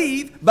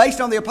believe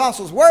based on the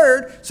apostles'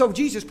 word, so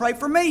Jesus prayed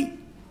for me.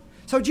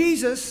 So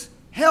Jesus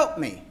helped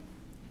me.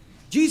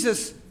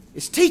 Jesus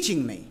is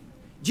teaching me.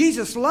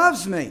 Jesus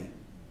loves me.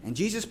 And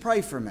Jesus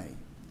prayed for me.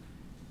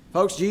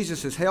 Folks,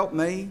 Jesus has helped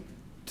me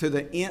to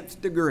the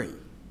nth degree.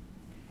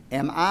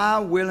 Am I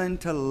willing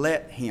to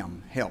let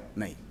Him help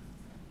me?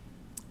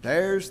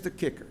 There's the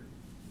kicker.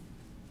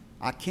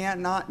 I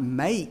cannot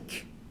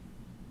make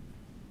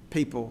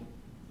people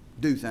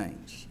do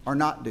things or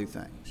not do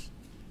things.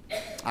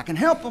 I can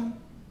help them,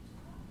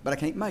 but I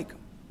can't make them.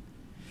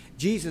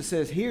 Jesus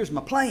says, here's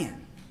my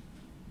plan.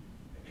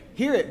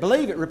 Hear it,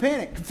 believe it,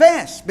 repent it,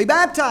 confess, be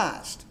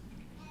baptized,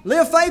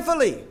 live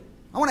faithfully.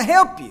 I want to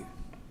help you.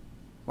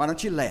 Why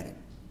don't you let Him?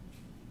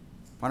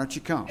 Why don't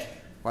you come?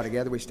 While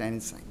together we stand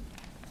and sing.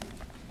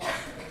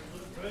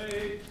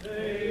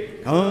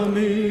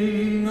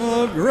 Coming,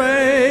 a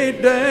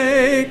great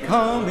day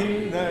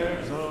coming,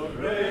 there's a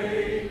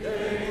great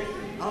day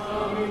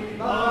coming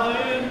by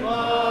and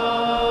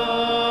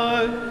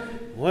by,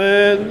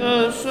 when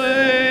the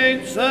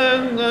saints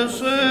and the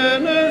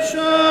sinners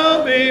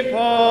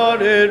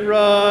it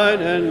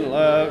right and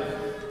left.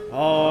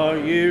 Are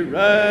you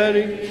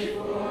ready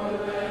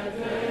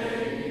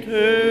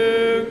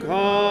to come?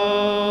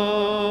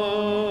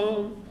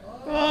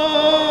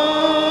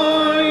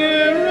 Are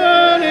you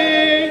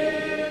ready?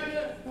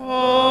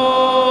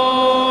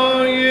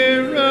 Are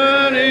you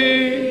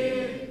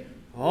ready?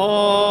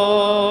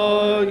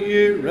 Are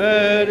you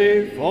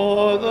ready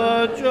for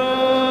the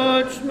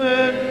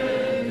judgment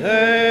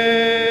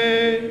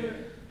day?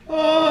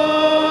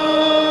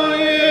 Are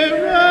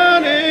you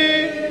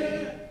ready?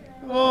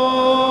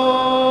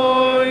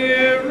 Are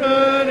you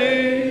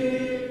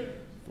ready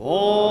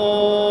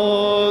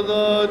for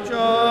the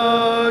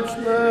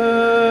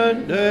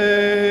judgment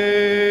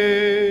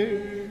day?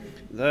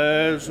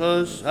 There's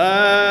a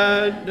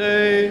sad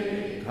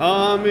day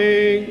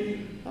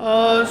coming,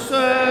 a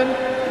sad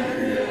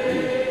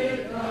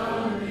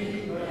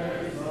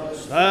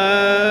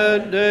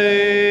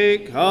day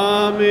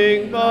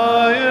coming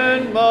by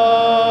and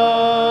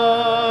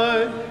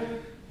by,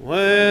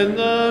 when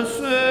the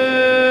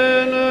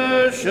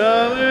sinner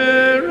shall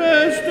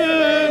rest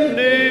and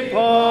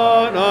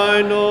depart.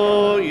 I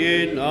know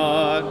ye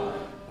not.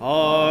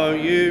 Are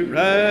you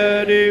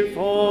ready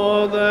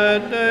for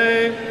that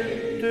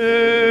day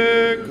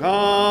to come?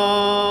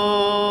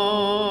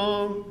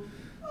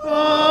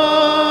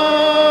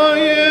 Are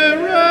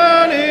you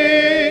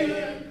ready?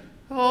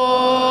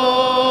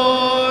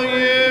 Are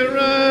you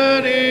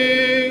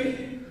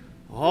ready?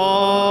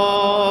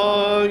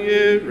 Are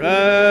you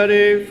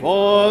ready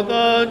for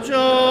the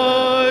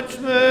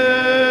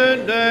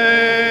judgment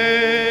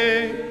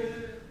day?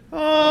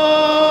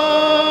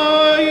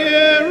 Are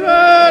you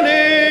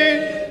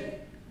ready?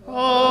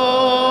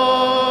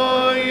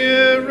 Are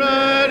you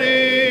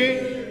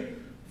ready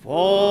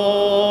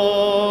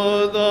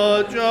for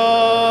the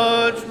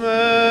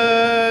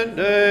judgment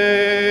day?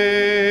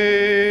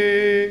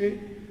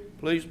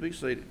 Please be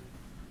seated.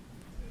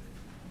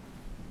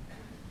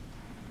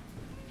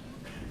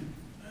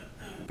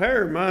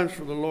 Prepare your minds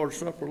for the Lord's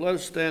Supper. Let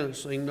us stand and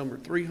sing number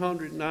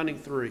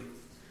 393.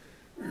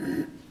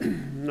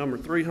 Number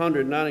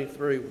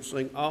 393. We'll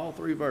sing all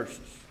three verses.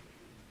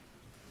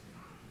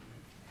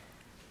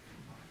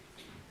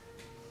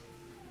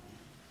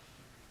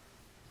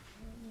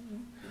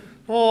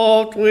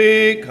 Oft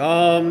we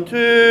come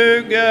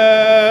together,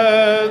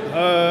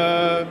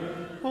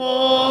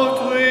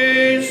 oft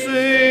we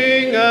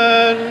sing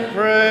and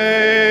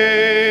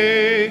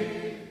pray.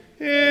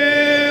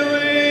 Here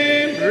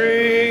we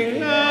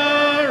bring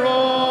our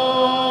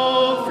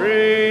offering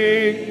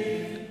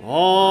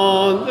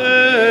on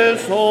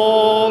this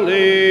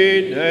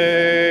holy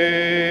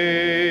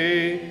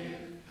day.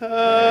 Help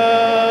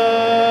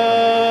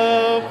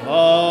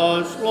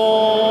us,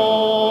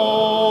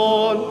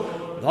 Lord,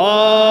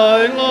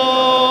 thy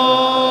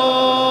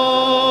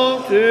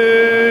love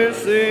to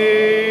see.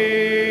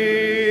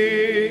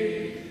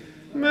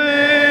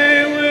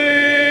 May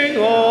we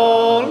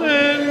all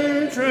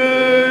in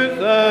truth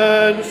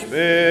and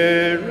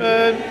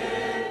spirit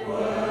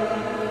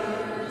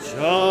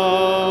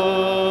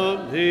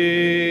worship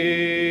thee.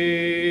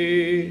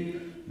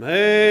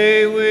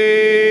 May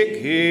we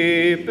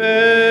keep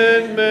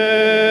in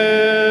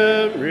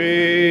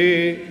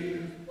memory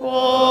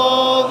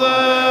all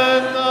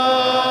that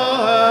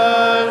thou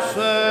hast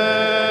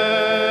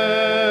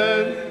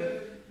said.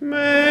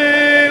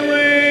 May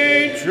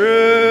we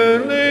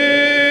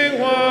truly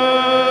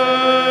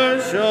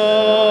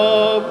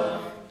worship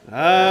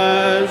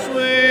as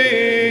we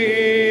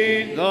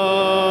eat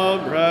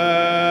the bread.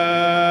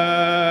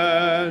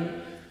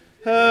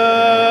 Help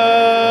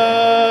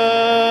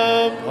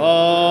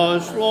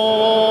us,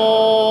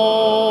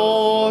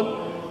 Lord,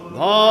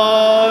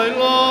 thy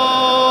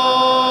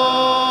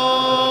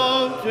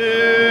love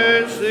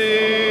to see.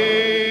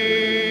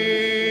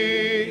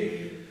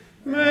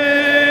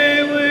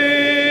 May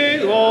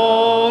we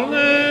all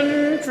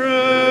in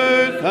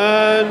truth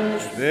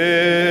and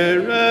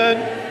spirit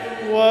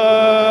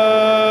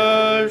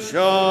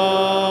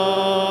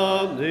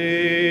worship thee.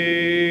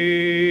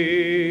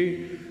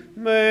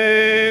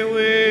 May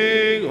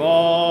we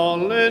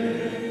all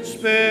in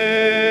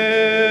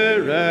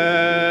spirit,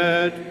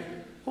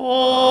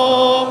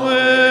 all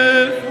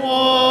with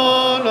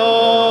one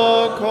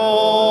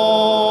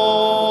accord,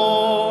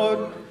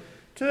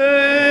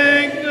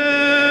 take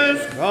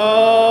this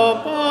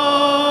cup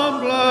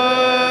of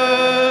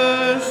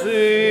blessing,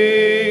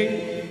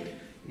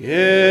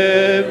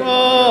 given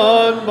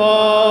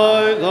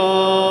by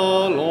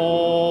the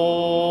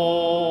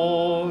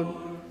Lord.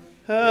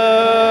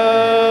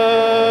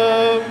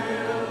 Help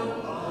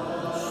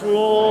us,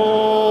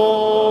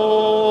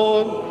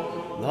 Lord,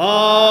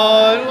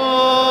 thy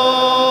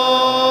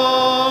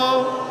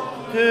love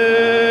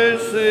to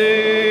see.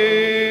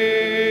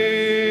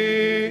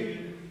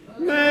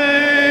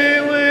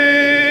 May we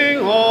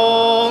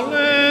all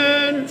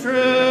in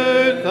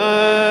truth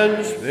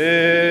and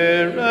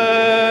spirit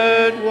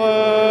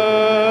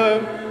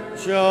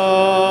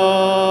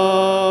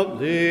worship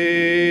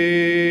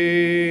thee.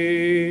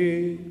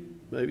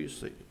 May be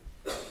seated.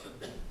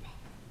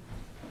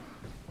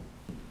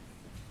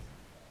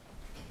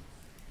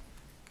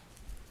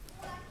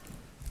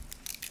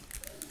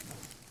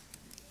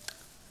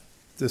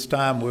 This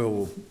time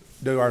we'll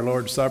do our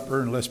Lord's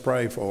Supper, and let's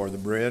pray for the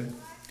bread.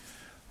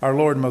 Our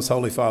Lord and most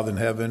holy Father in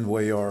heaven,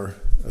 we are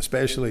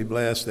especially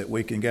blessed that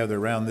we can gather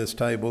around this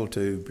table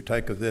to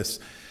partake of this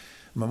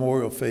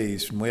memorial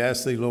feast. And we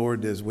ask thee,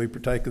 Lord, as we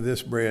partake of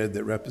this bread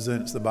that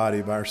represents the body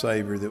of our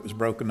Savior that was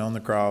broken on the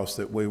cross,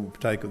 that we will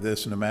partake of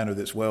this in a manner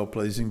that's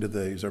well-pleasing to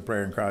thee. Is our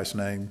prayer in Christ's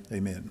name.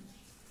 Amen.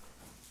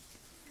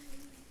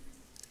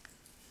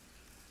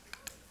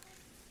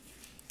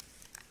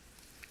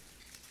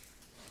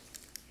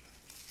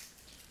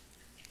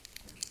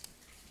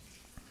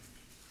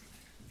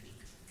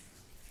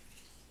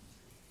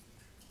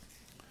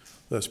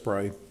 Let's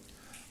pray.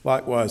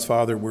 Likewise,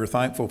 Father, we're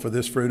thankful for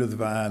this fruit of the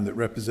vine that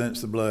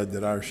represents the blood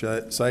that our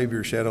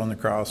Savior shed on the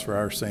cross for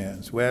our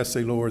sins. We ask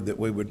thee, Lord, that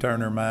we would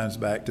turn our minds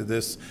back to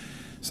this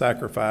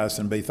sacrifice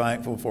and be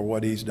thankful for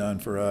what he's done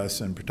for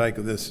us and partake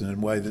of this in a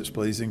way that's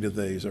pleasing to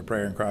thee. Is our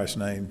prayer in Christ's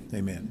name.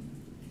 Amen.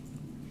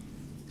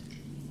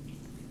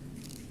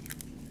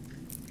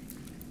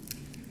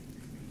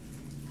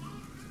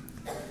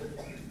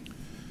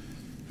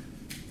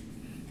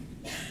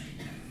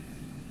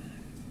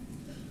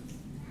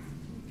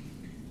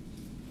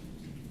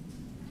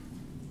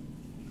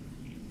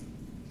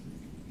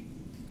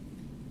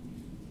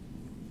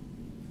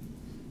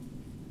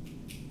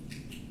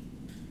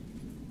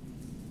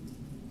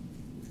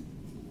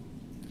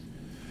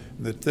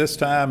 At this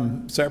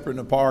time, separate and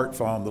apart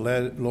from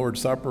the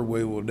Lord's Supper,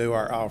 we will do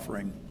our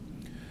offering.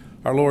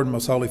 Our Lord and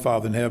most holy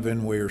Father in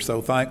heaven, we are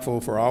so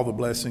thankful for all the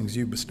blessings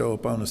you bestow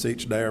upon us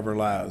each day of our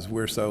lives.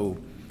 We're so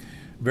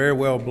very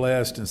well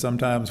blessed, and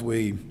sometimes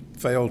we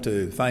fail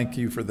to thank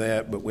you for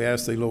that, but we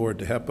ask thee, Lord,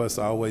 to help us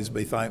always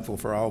be thankful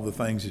for all the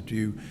things that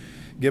you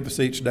give us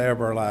each day of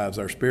our lives,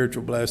 our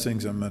spiritual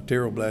blessings and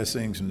material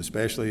blessings, and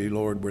especially,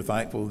 Lord, we're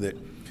thankful that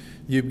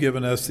you've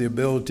given us the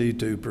ability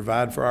to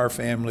provide for our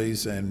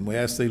families, and we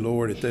ask thee,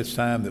 Lord, at this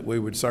time that we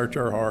would search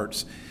our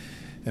hearts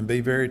and be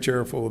very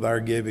cheerful with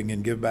our giving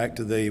and give back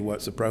to thee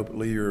what's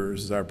appropriately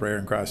yours. Is our prayer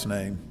in Christ's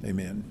name.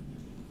 Amen.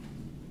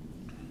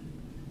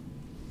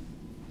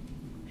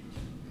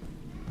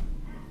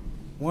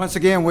 Once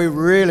again, we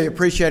really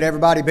appreciate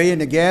everybody being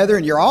together,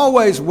 and you're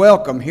always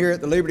welcome here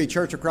at the Liberty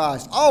Church of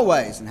Christ,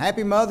 always, and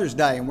happy Mother's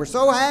Day. And we're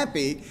so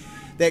happy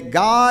that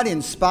God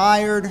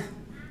inspired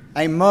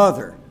a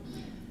mother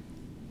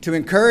to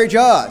encourage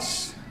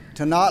us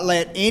to not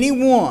let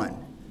anyone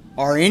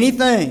or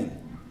anything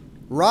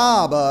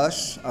rob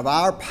us of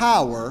our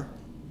power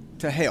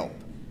to help.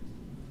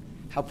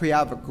 Hope you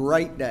have a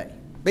great day.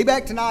 Be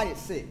back tonight at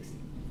 6.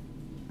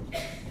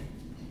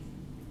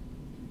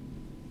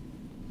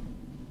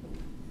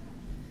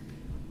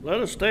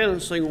 Let us stand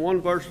and sing one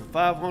verse of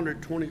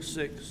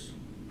 526.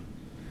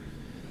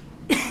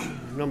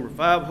 Number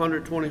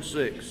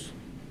 526.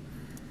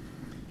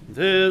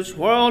 This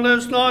world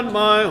is not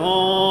my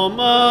home,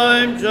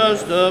 I'm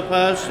just a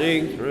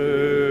passing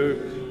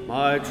through.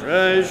 My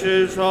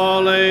treasures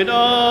are laid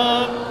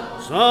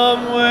up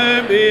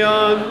somewhere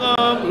beyond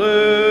the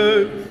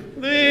blue.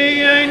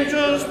 The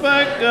angels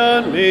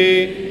beckon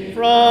me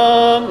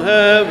from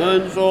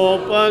heaven's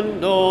open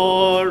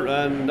door,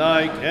 and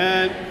I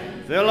can't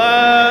feel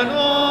at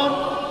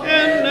home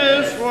in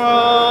this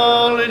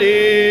world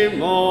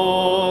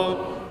anymore.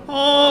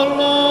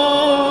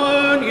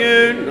 Oh Lord,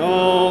 you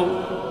know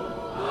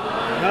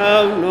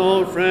have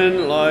no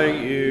friend like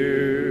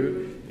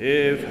you.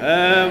 If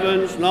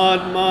heaven's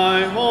not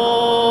my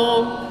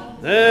home,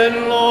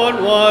 then Lord,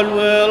 what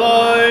will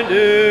I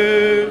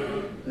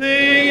do? The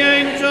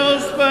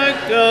angels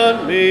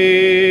beckon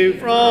me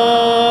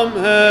from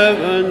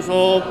heaven's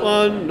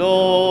open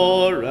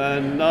door,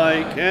 and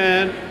I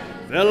can't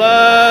feel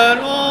at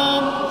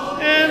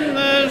home in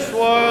this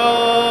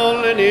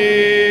world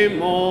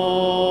anymore.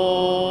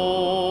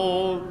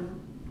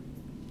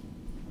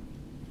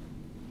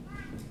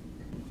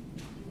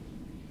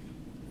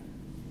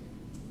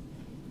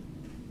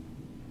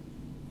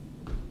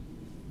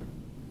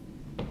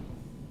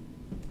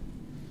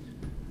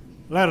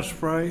 Let us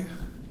pray.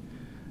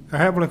 Our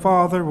Heavenly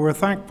Father, we're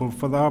thankful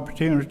for the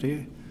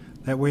opportunity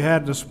that we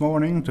had this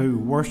morning to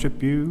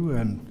worship you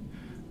and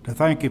to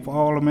thank you for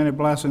all the many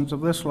blessings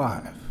of this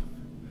life.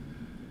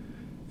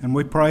 And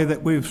we pray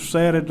that we've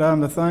said and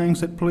done the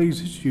things that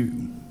pleases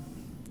you.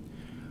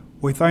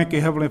 We thank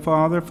you, Heavenly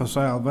Father, for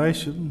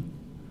salvation.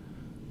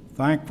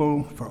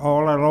 Thankful for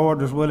all our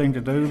Lord is willing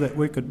to do that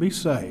we could be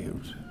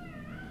saved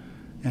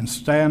and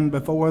stand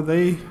before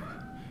thee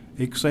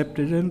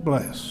accepted and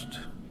blessed.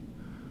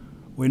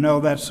 We know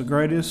that's the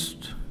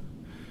greatest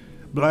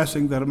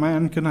blessing that a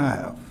man can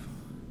have.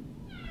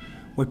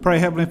 We pray,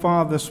 Heavenly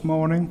Father, this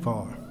morning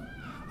for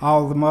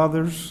all the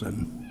mothers,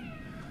 and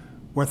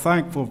we're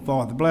thankful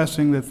for the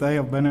blessing that they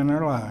have been in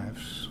our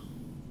lives.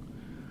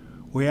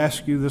 We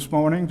ask you this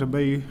morning to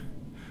be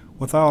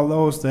with all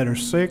those that are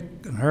sick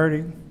and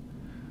hurting.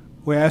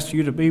 We ask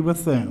you to be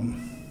with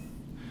them.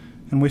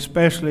 And we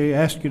especially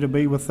ask you to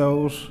be with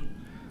those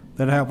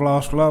that have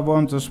lost loved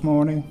ones this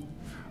morning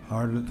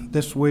or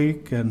this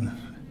week, and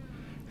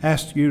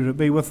ask you to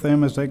be with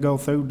them as they go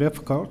through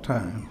difficult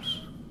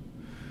times.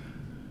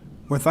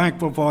 We're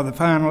thankful for the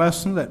fine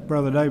lesson that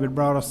Brother David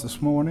brought us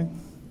this morning.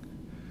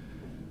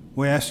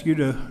 We ask you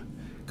to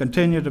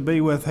continue to be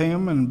with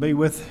him and be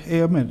with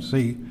him as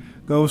he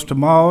goes to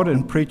Maud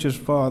and preaches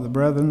for the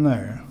brethren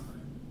there.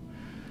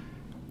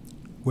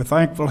 We're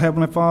thankful,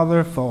 Heavenly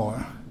Father,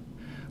 for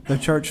the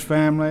church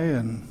family,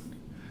 and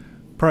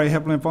pray,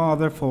 Heavenly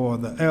Father, for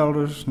the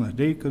elders and the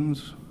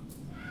deacons,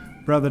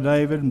 Brother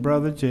David and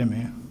Brother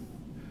Jimmy.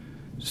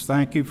 Just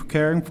thank you for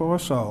caring for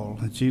us all.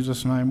 In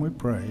Jesus' name we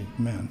pray.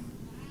 Amen.